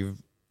that you've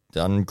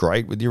done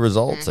great with your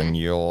results and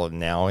you're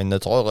now in the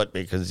toilet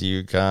because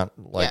you can't,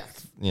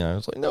 you know,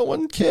 it's like no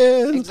one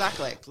cares.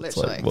 Exactly,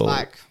 literally.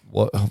 Why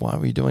are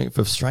we doing it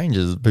for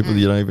strangers, people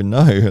you don't even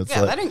know? It's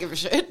they don't give a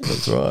shit.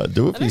 That's right.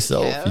 Do it for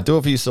yourself. Care. You do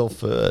it for yourself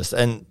first.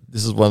 And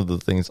this is one of the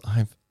things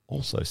I've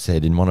also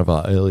said in one of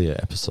our earlier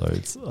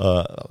episodes.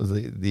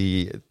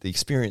 The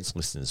experienced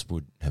listeners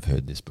would have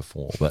heard this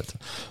before, but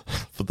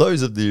for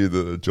those of you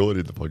that are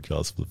joining the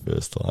podcast for the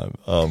first time,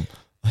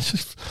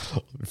 it'd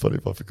be funny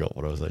if I forgot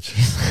what I was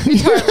actually saying.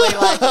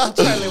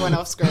 totally went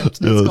off script.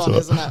 It's gone,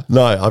 isn't it?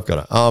 No, I've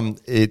got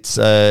it. It's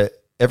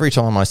every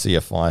time I see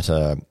a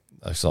fighter,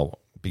 so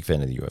big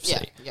fan of the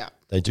UFC. Yeah.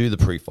 They do the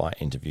pre-fight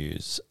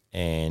interviews,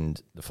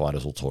 and the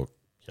fighters will talk,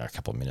 you know, a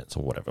couple of minutes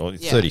or whatever, or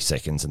 30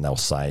 seconds, and they'll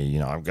say, you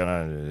know, I'm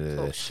gonna.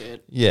 Oh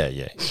shit.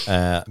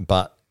 Yeah.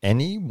 But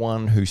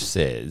anyone who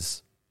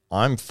says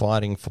I'm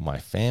fighting for my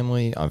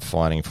family, I'm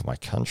fighting for my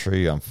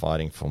country, I'm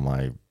fighting for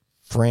my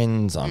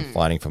friends, I'm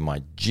fighting for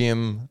my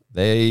gym,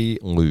 they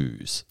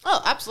lose.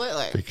 Oh,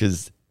 absolutely.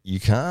 Because you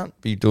can't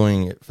be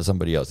doing it for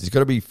somebody else. It's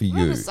got to be for you.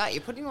 What is that?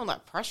 You're putting all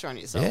that pressure on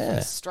yourself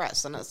and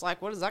stress, and it's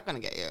like, what is that going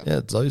to get you? Yeah,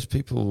 it's those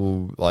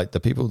people, like the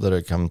people that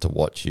are come to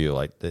watch you,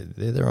 like they're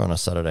there on a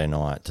Saturday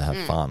night to have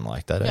fun.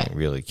 Like they don't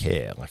really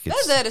care. Like they're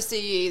there to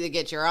see you either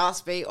get your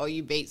ass beat or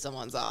you beat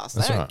someone's ass.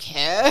 They don't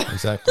care.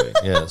 Exactly.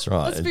 Yeah, that's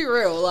right. Let's be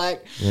real.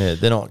 Like, yeah,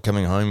 they're not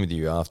coming home with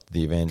you after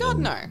the event. God,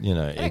 and, no. You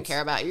know, they don't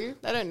care about you.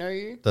 They don't know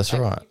you. That's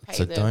like, right.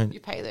 So you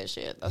pay their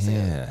shit. That's it.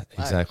 Yeah,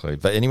 exactly.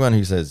 But anyone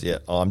who says,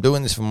 I'm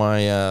doing this for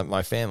my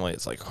my family,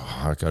 it's like,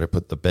 I got to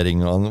put the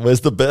betting on.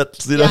 Where's the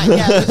bets? You know?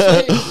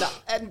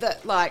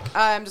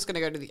 I'm just going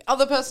to go to the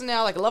other person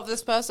now. Like, I love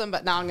this person,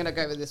 but now I'm going to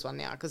go with this one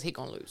now because he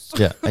can't lose.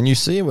 Yeah, and you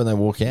see it when they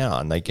walk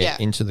out and they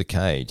get into the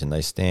cage and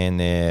they stand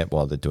there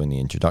while they're doing the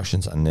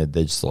introductions, and they're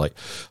just like,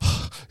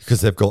 because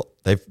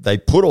they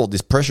put all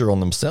this pressure on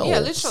themselves. Yeah,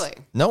 literally.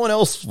 No one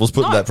else was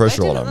putting that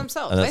pressure on them.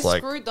 Themselves. And they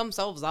screwed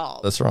themselves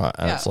up. That's right.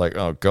 And it's like,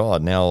 oh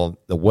God, now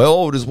the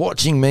world is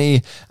watching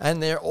me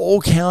and they're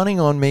all counting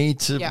on me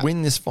to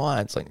win this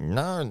fight. It's like,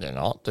 no, they're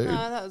not, dude.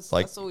 No,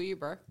 that's all you,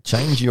 bro.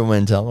 Change your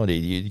mentality.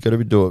 You got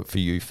to do it for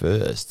you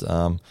first.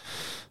 One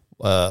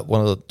of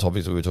the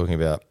topics we were talking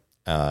about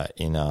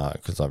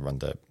because I run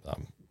the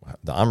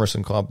arm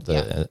wrestling club,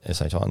 the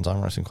SA Titans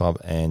arm wrestling club,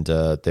 and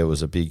there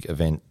was a big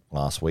event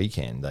last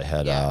weekend. They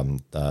had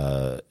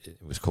it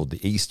was called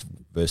the East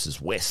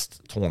versus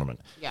West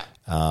tournament. Yeah.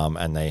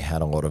 And they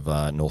had a lot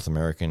of North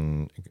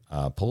American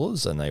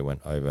pullers, and they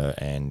went over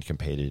and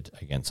competed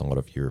against a lot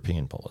of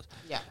European pullers.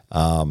 Yeah.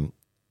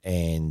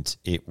 And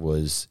it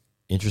was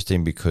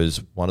interesting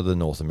because one of the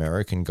North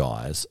American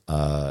guys,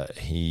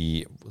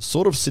 he was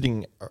sort of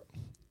sitting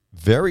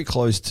very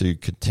close to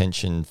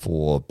contention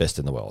for best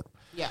in the world.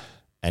 Yeah.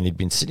 And he'd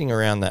been sitting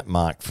around that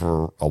mark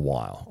for a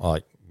while,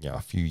 like, you know,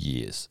 a few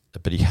years,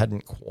 but he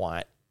hadn't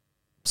quite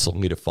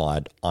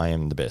solidified, I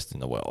am the best in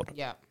the world.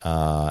 Yeah.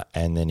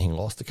 And then he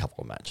lost a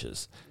couple of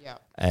matches. Yeah.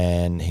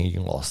 And he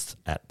lost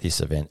at this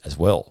event as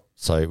well.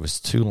 So it was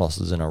 2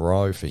 losses in a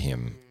row for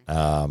him.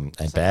 And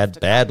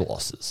bad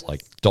losses,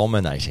 like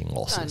dominating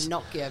losses.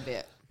 Knock you a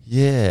bit.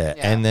 Yeah.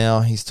 And now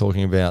he's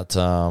talking about,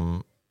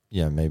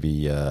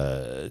 maybe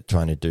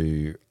trying to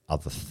do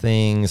other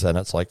things. And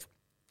it's like,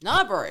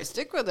 nah, bro,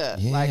 stick with it.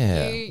 Yeah. Like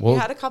you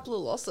had a couple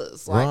of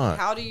losses. Like,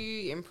 how do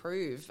you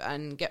improve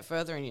and get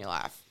further in your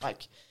life?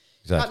 Like,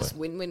 you can't just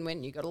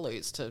win. You got to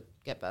lose to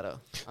get better.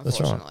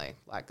 Unfortunately,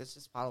 like it's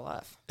just part of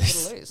life. You got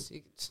to lose.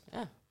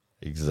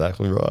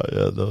 Exactly right.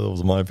 Yeah, that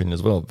was my opinion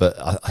as well. But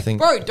I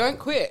think, bro, don't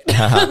quit.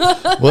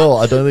 well,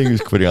 I don't think he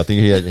was quitting. I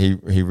think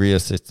he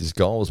reassessed his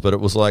goals. But it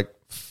was like,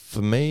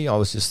 for me, I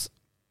was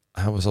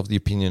of the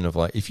opinion of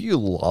like, if you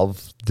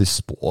love this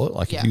sport,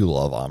 like if you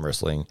love arm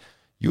wrestling,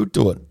 you'll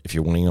do it if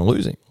you're winning or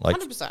losing. Like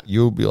 100%.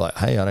 You'll be like,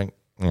 hey, I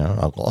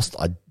lost.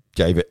 I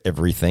gave it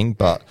everything,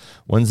 but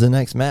when's the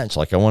next match?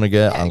 Like I want to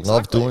get. I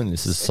love doing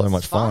this. It's so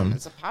much fun.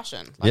 It's a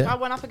passion. Like I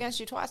went up against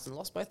you twice and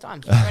lost both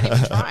times. You weren't even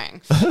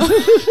trying.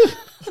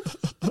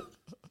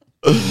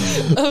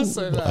 That was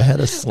so bad. I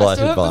had a slight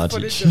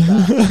advantage.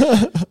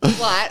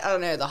 Slight, I don't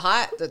know, the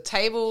height, the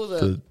table,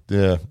 the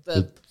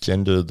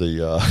gender,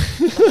 the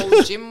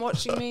whole gym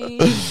watching me.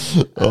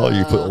 You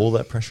put all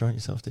that pressure on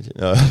yourself, did you?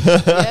 No.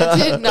 Yeah, I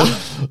did. No.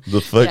 The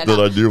fact that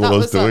I knew what I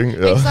was doing.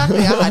 Exactly.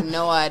 I had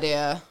no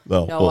idea.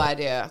 No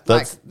idea.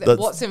 That's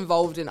what's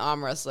involved in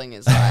arm wrestling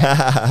is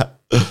like,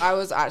 I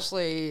was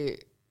actually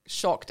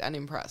shocked and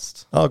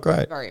impressed. Oh,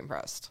 great. Very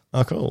impressed.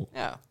 Oh, cool.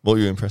 Yeah. What were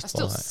you impressed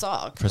by? I still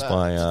suck. Impressed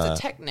by the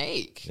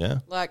technique. Yeah.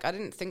 Like, I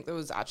didn't think there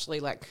was actually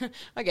like,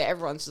 okay,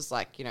 everyone's just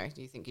like,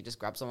 you think you just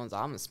grab someone's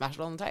arm and smash it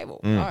on the table.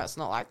 No, it's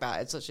not like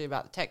that. It's actually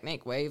about the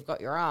technique, where you've got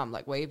your arm,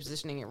 like where you're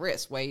positioning your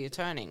wrist, where you're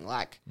turning,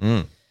 like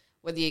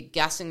whether you're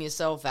gassing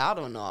yourself out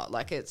or not.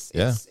 Like it's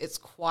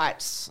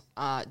quite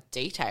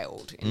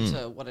detailed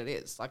into what it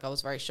is. Like I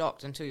was very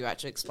shocked until you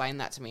actually explained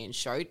that to me and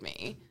showed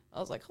me. I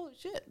was like, holy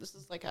shit, this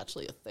is like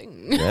actually a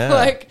thing.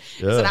 Yeah,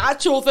 it's an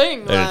actual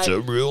thing. Like, it's a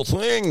real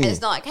thing.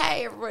 It's not like,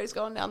 hey, everybody's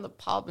going down the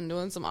pub and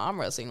doing some arm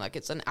wrestling. Like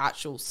it's an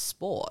actual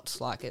sport.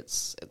 Like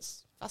it's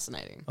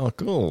fascinating. Oh,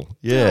 cool.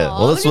 Yeah.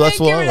 Well, that's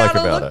what I like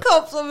about it.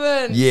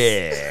 Compliments.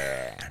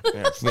 Yeah.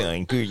 I'm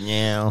feeling good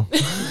now.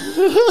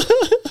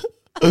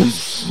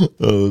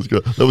 Oh, that's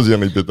good. That was the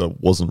only bit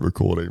that wasn't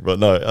recording, but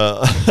no.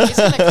 He's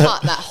going to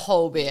cut that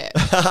whole bit.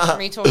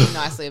 Me talking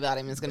nicely about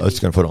him is going to. I was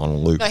going to put it on a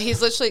loop. No,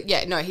 he's literally.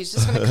 Yeah, no, he's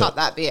just going to cut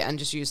that bit and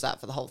just use that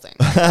for the whole thing.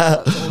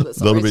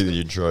 That'll be the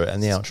intro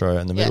and the outro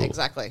and the middle. Yeah,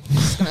 exactly.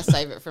 He's just going to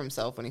save it for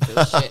himself when he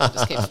feels shit and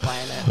just keeps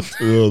playing it.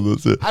 Yeah,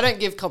 that's it. I don't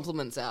give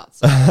compliments out.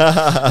 So.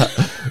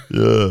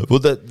 Yeah, well,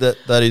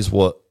 that is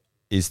what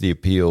is the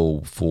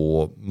appeal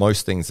for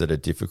most things that are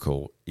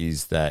difficult.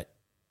 Is that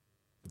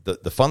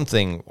the fun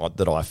thing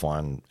that I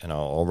find, and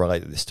I'll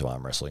relate this to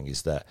arm wrestling,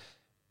 is that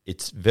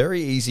it's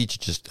very easy to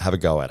just have a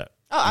go at it.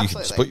 Oh, absolutely. You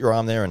can just put your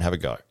arm there and have a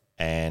go.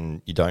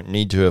 And you don't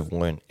need to have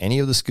learned any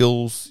of the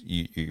skills.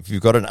 If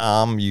you've got an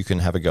arm, you can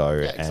have a go.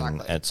 Yeah,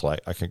 exactly. And it's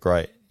like, okay,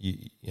 great.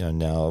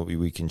 Now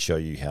we can show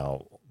you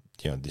how,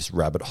 this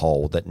rabbit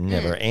hole that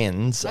never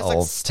ends of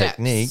like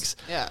techniques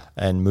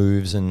and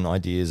moves and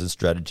ideas and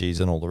strategies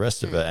and all the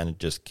rest of it. And it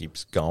just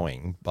keeps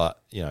going.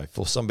 But,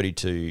 for somebody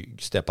to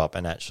step up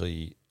and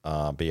actually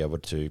be able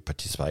to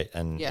participate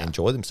and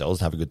enjoy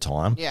themselves and have a good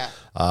time. Yeah.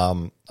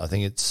 I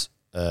think it's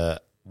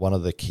one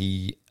of the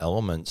key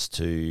elements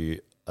to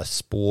a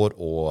sport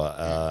or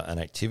an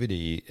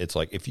activity. It's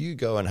like if you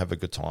go and have a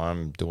good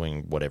time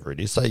doing whatever it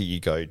is, say you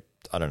go,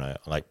 I don't know,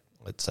 like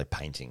let's say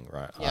painting,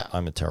 right? Yeah.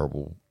 I'm a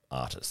terrible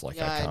artist. Like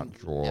I can't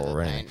draw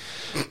or anything.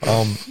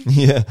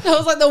 That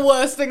was like the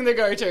worst thing to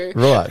go to.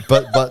 Right.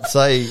 But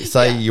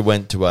say you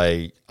went to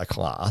a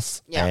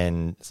class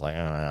and it's like,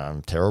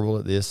 I'm terrible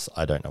at this.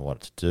 I don't know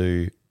what to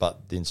do.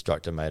 But the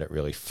instructor made it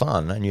really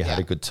fun and you had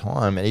a good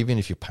time. And even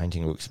if your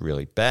painting looks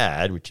really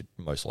bad, which it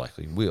most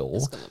likely will.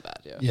 It's going to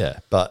look bad, Yeah.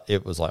 But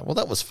it was like, well,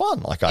 that was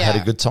fun. Like I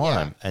had a good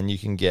time and you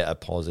can get a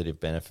positive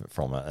benefit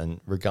from it.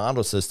 And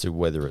regardless as to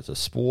whether it's a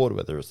sport,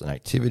 whether it's an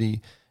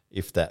activity,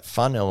 if that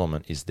fun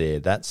element is there,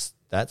 that's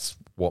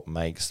what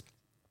makes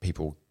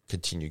people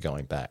continue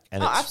going back.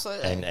 And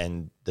absolutely.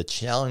 And the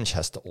challenge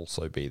has to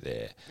also be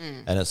there.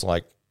 And it's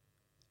like,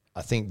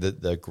 I think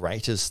that the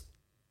greatest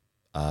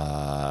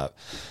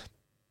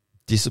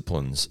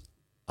disciplines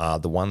are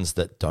the ones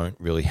that don't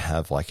really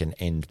have like an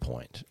end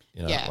point.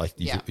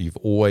 You've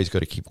always got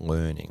to keep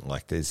learning.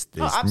 Like there's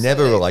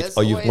never like,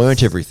 you've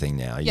learnt everything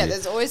now. Yeah,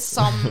 there's always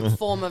some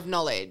form of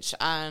knowledge.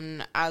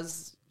 And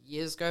as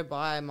years go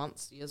by,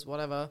 months, years,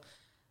 whatever,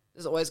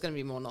 there's always going to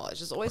be more knowledge.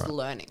 There's always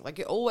learning. Like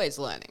you're always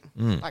learning.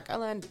 Like I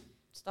learn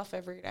stuff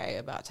every day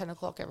about 10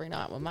 o'clock every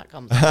night when Matt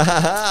comes in.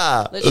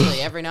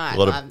 Literally every night.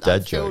 I'm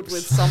filled jokes.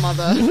 with some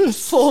other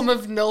form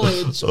of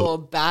knowledge or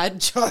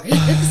bad jokes.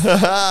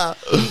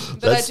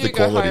 But I do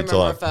go home and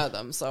refer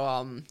them. So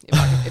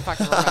if I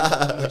can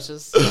remember them, which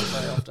is not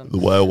very often. The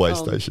railway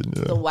station.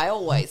 The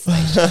railway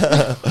station.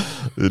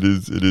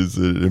 It is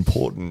an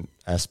important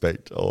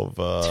aspect of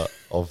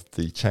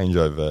the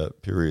changeover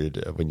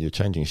period when you're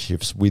changing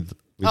shifts with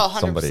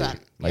somebody.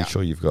 Make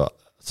sure you've got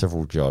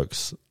several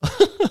jokes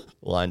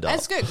lined up.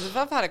 That's good because if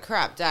I've had a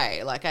crap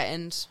day, like I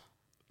end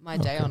my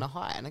day on a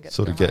high and I get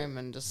to go home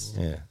and just...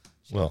 Yeah.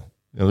 Well,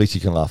 at least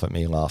you can laugh at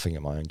me laughing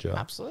at my own joke.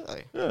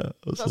 Absolutely. Yeah,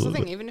 absolutely. That's the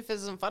thing. Even if it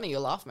isn't funny,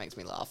 your laugh makes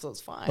me laugh, so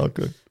it's fine. Oh,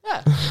 good.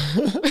 Yeah.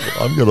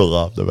 I'm going to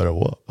laugh no matter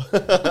what.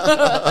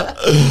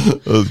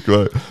 That's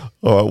great.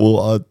 All right. Well,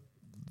 I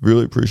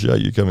really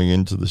appreciate you coming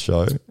into the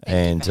show.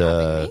 Thank you for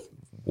having me.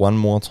 one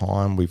more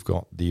time, we've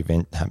got the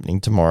event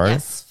happening tomorrow.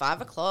 Yes,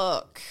 5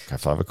 o'clock. Okay,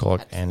 5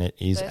 o'clock, and it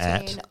is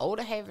 13 at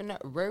Alderhaven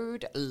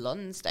Road,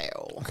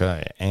 Lonsdale.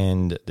 Okay,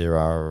 and there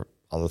are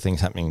other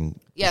things happening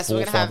Yeah, so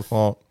we're before gonna 5 have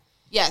o'clock.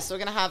 Yeah, so we're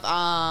gonna have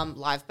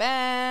live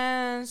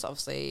bands.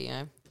 Obviously,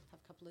 have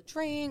a couple of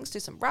drinks, do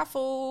some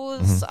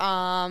raffles.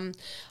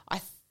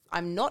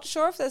 I'm not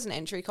sure if there's an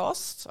entry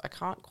cost. I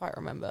can't quite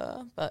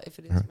remember, but if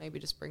it is, maybe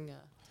just bring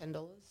 $10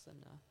 and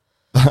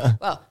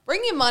well,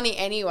 bring your money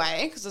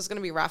anyway because there's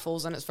gonna be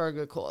raffles and it's for a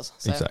good cause.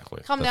 So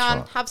Exactly. come That's down,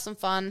 right. have some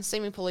fun, see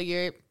me pull a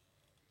ute,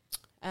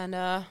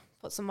 and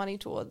put some money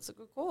towards a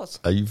good cause.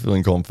 Are you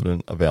feeling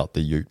confident about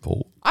the ute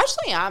pool? I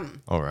actually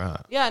am. All right.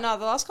 Yeah, no,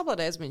 the last couple of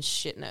days I've been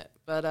shitting it,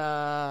 but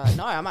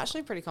no, I'm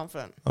actually pretty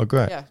confident. Oh,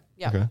 great. Yeah.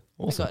 Okay,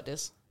 We awesome. got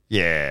this.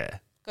 Yeah.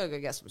 Gotta go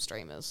get some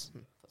streamers.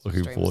 Put some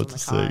Looking streamers forward on the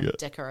to car, seeing it.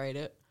 Decorate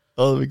it.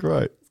 Oh, that'd be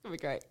great. It's gonna be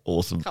great.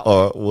 Awesome. Can't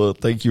All right. Well,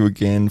 thank you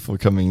again for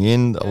coming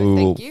in. We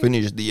will thank you.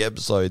 finish the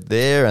episode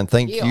there. And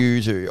thank Yeah.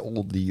 you to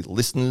all the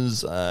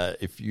listeners.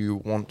 If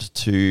you want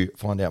to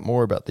find out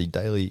more about the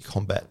Daily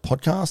Combat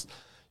podcast,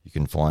 you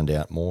can find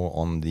out more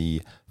on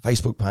the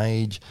Facebook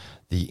page,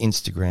 the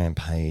Instagram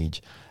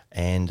page,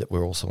 and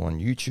we're also on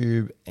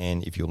YouTube.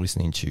 And if you're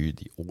listening to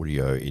the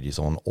audio, it is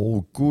on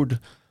all good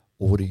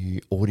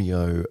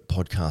audio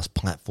podcast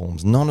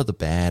platforms, none of the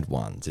bad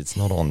ones. It's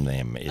not on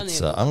them. It's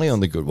only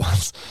on the good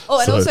ones. Oh,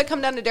 and So- also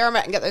come down to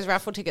Derrimat and get those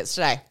raffle tickets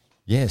today.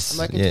 Yes, I'm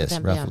working to yes,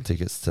 them raffle down.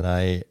 tickets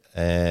today.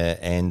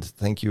 And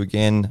thank you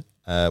again.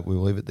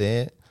 We'll leave it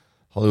there.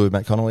 Hollywood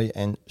Matt Connolly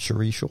and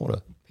Sherrie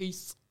Shorter.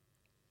 Peace.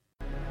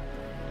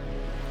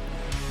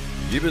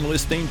 You've been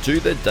listening to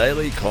the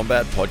Daily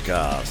Combat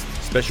Podcast.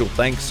 Special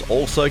thanks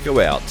also go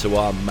out to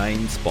our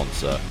main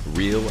sponsor,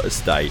 Real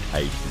Estate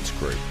Agents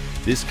Group.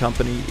 This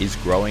company is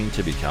growing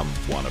to become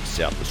one of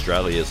South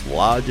Australia's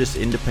largest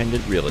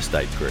independent real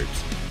estate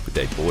groups, with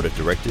a board of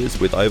directors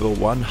with over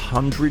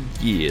 100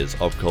 years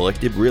of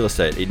collective real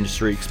estate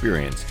industry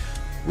experience.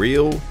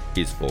 Real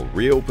is for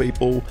real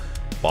people,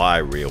 by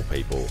real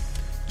people.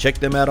 Check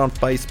them out on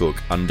Facebook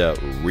under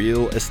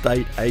Real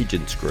Estate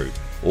Agents Group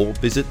or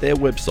visit their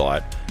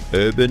website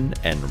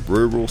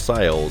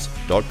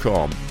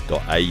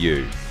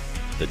urbanandruralsales.com.au.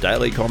 The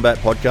Daily Combat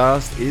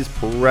Podcast is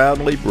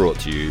proudly brought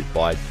to you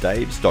by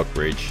Dave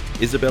Stockbridge,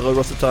 Isabella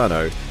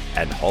Rossitano,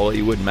 and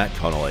Hollywood Matt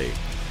Connolly.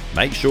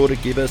 Make sure to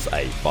give us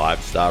a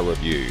 5-star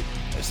review,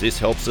 as this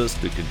helps us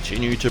to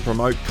continue to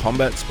promote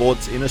combat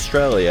sports in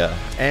Australia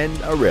and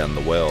around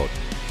the world.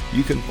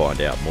 You can find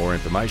out more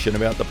information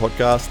about the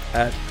podcast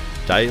at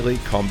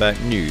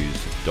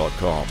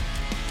dailycombatnews.com.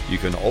 You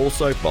can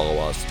also follow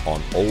us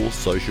on all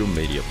social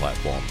media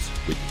platforms,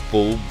 with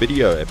full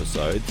video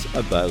episodes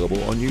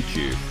available on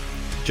YouTube.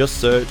 Just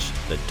search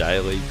the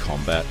Daily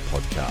Combat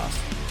Podcast.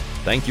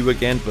 Thank you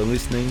again for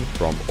listening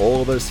from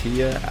all of us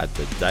here at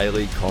the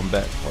Daily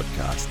Combat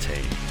Podcast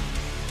team.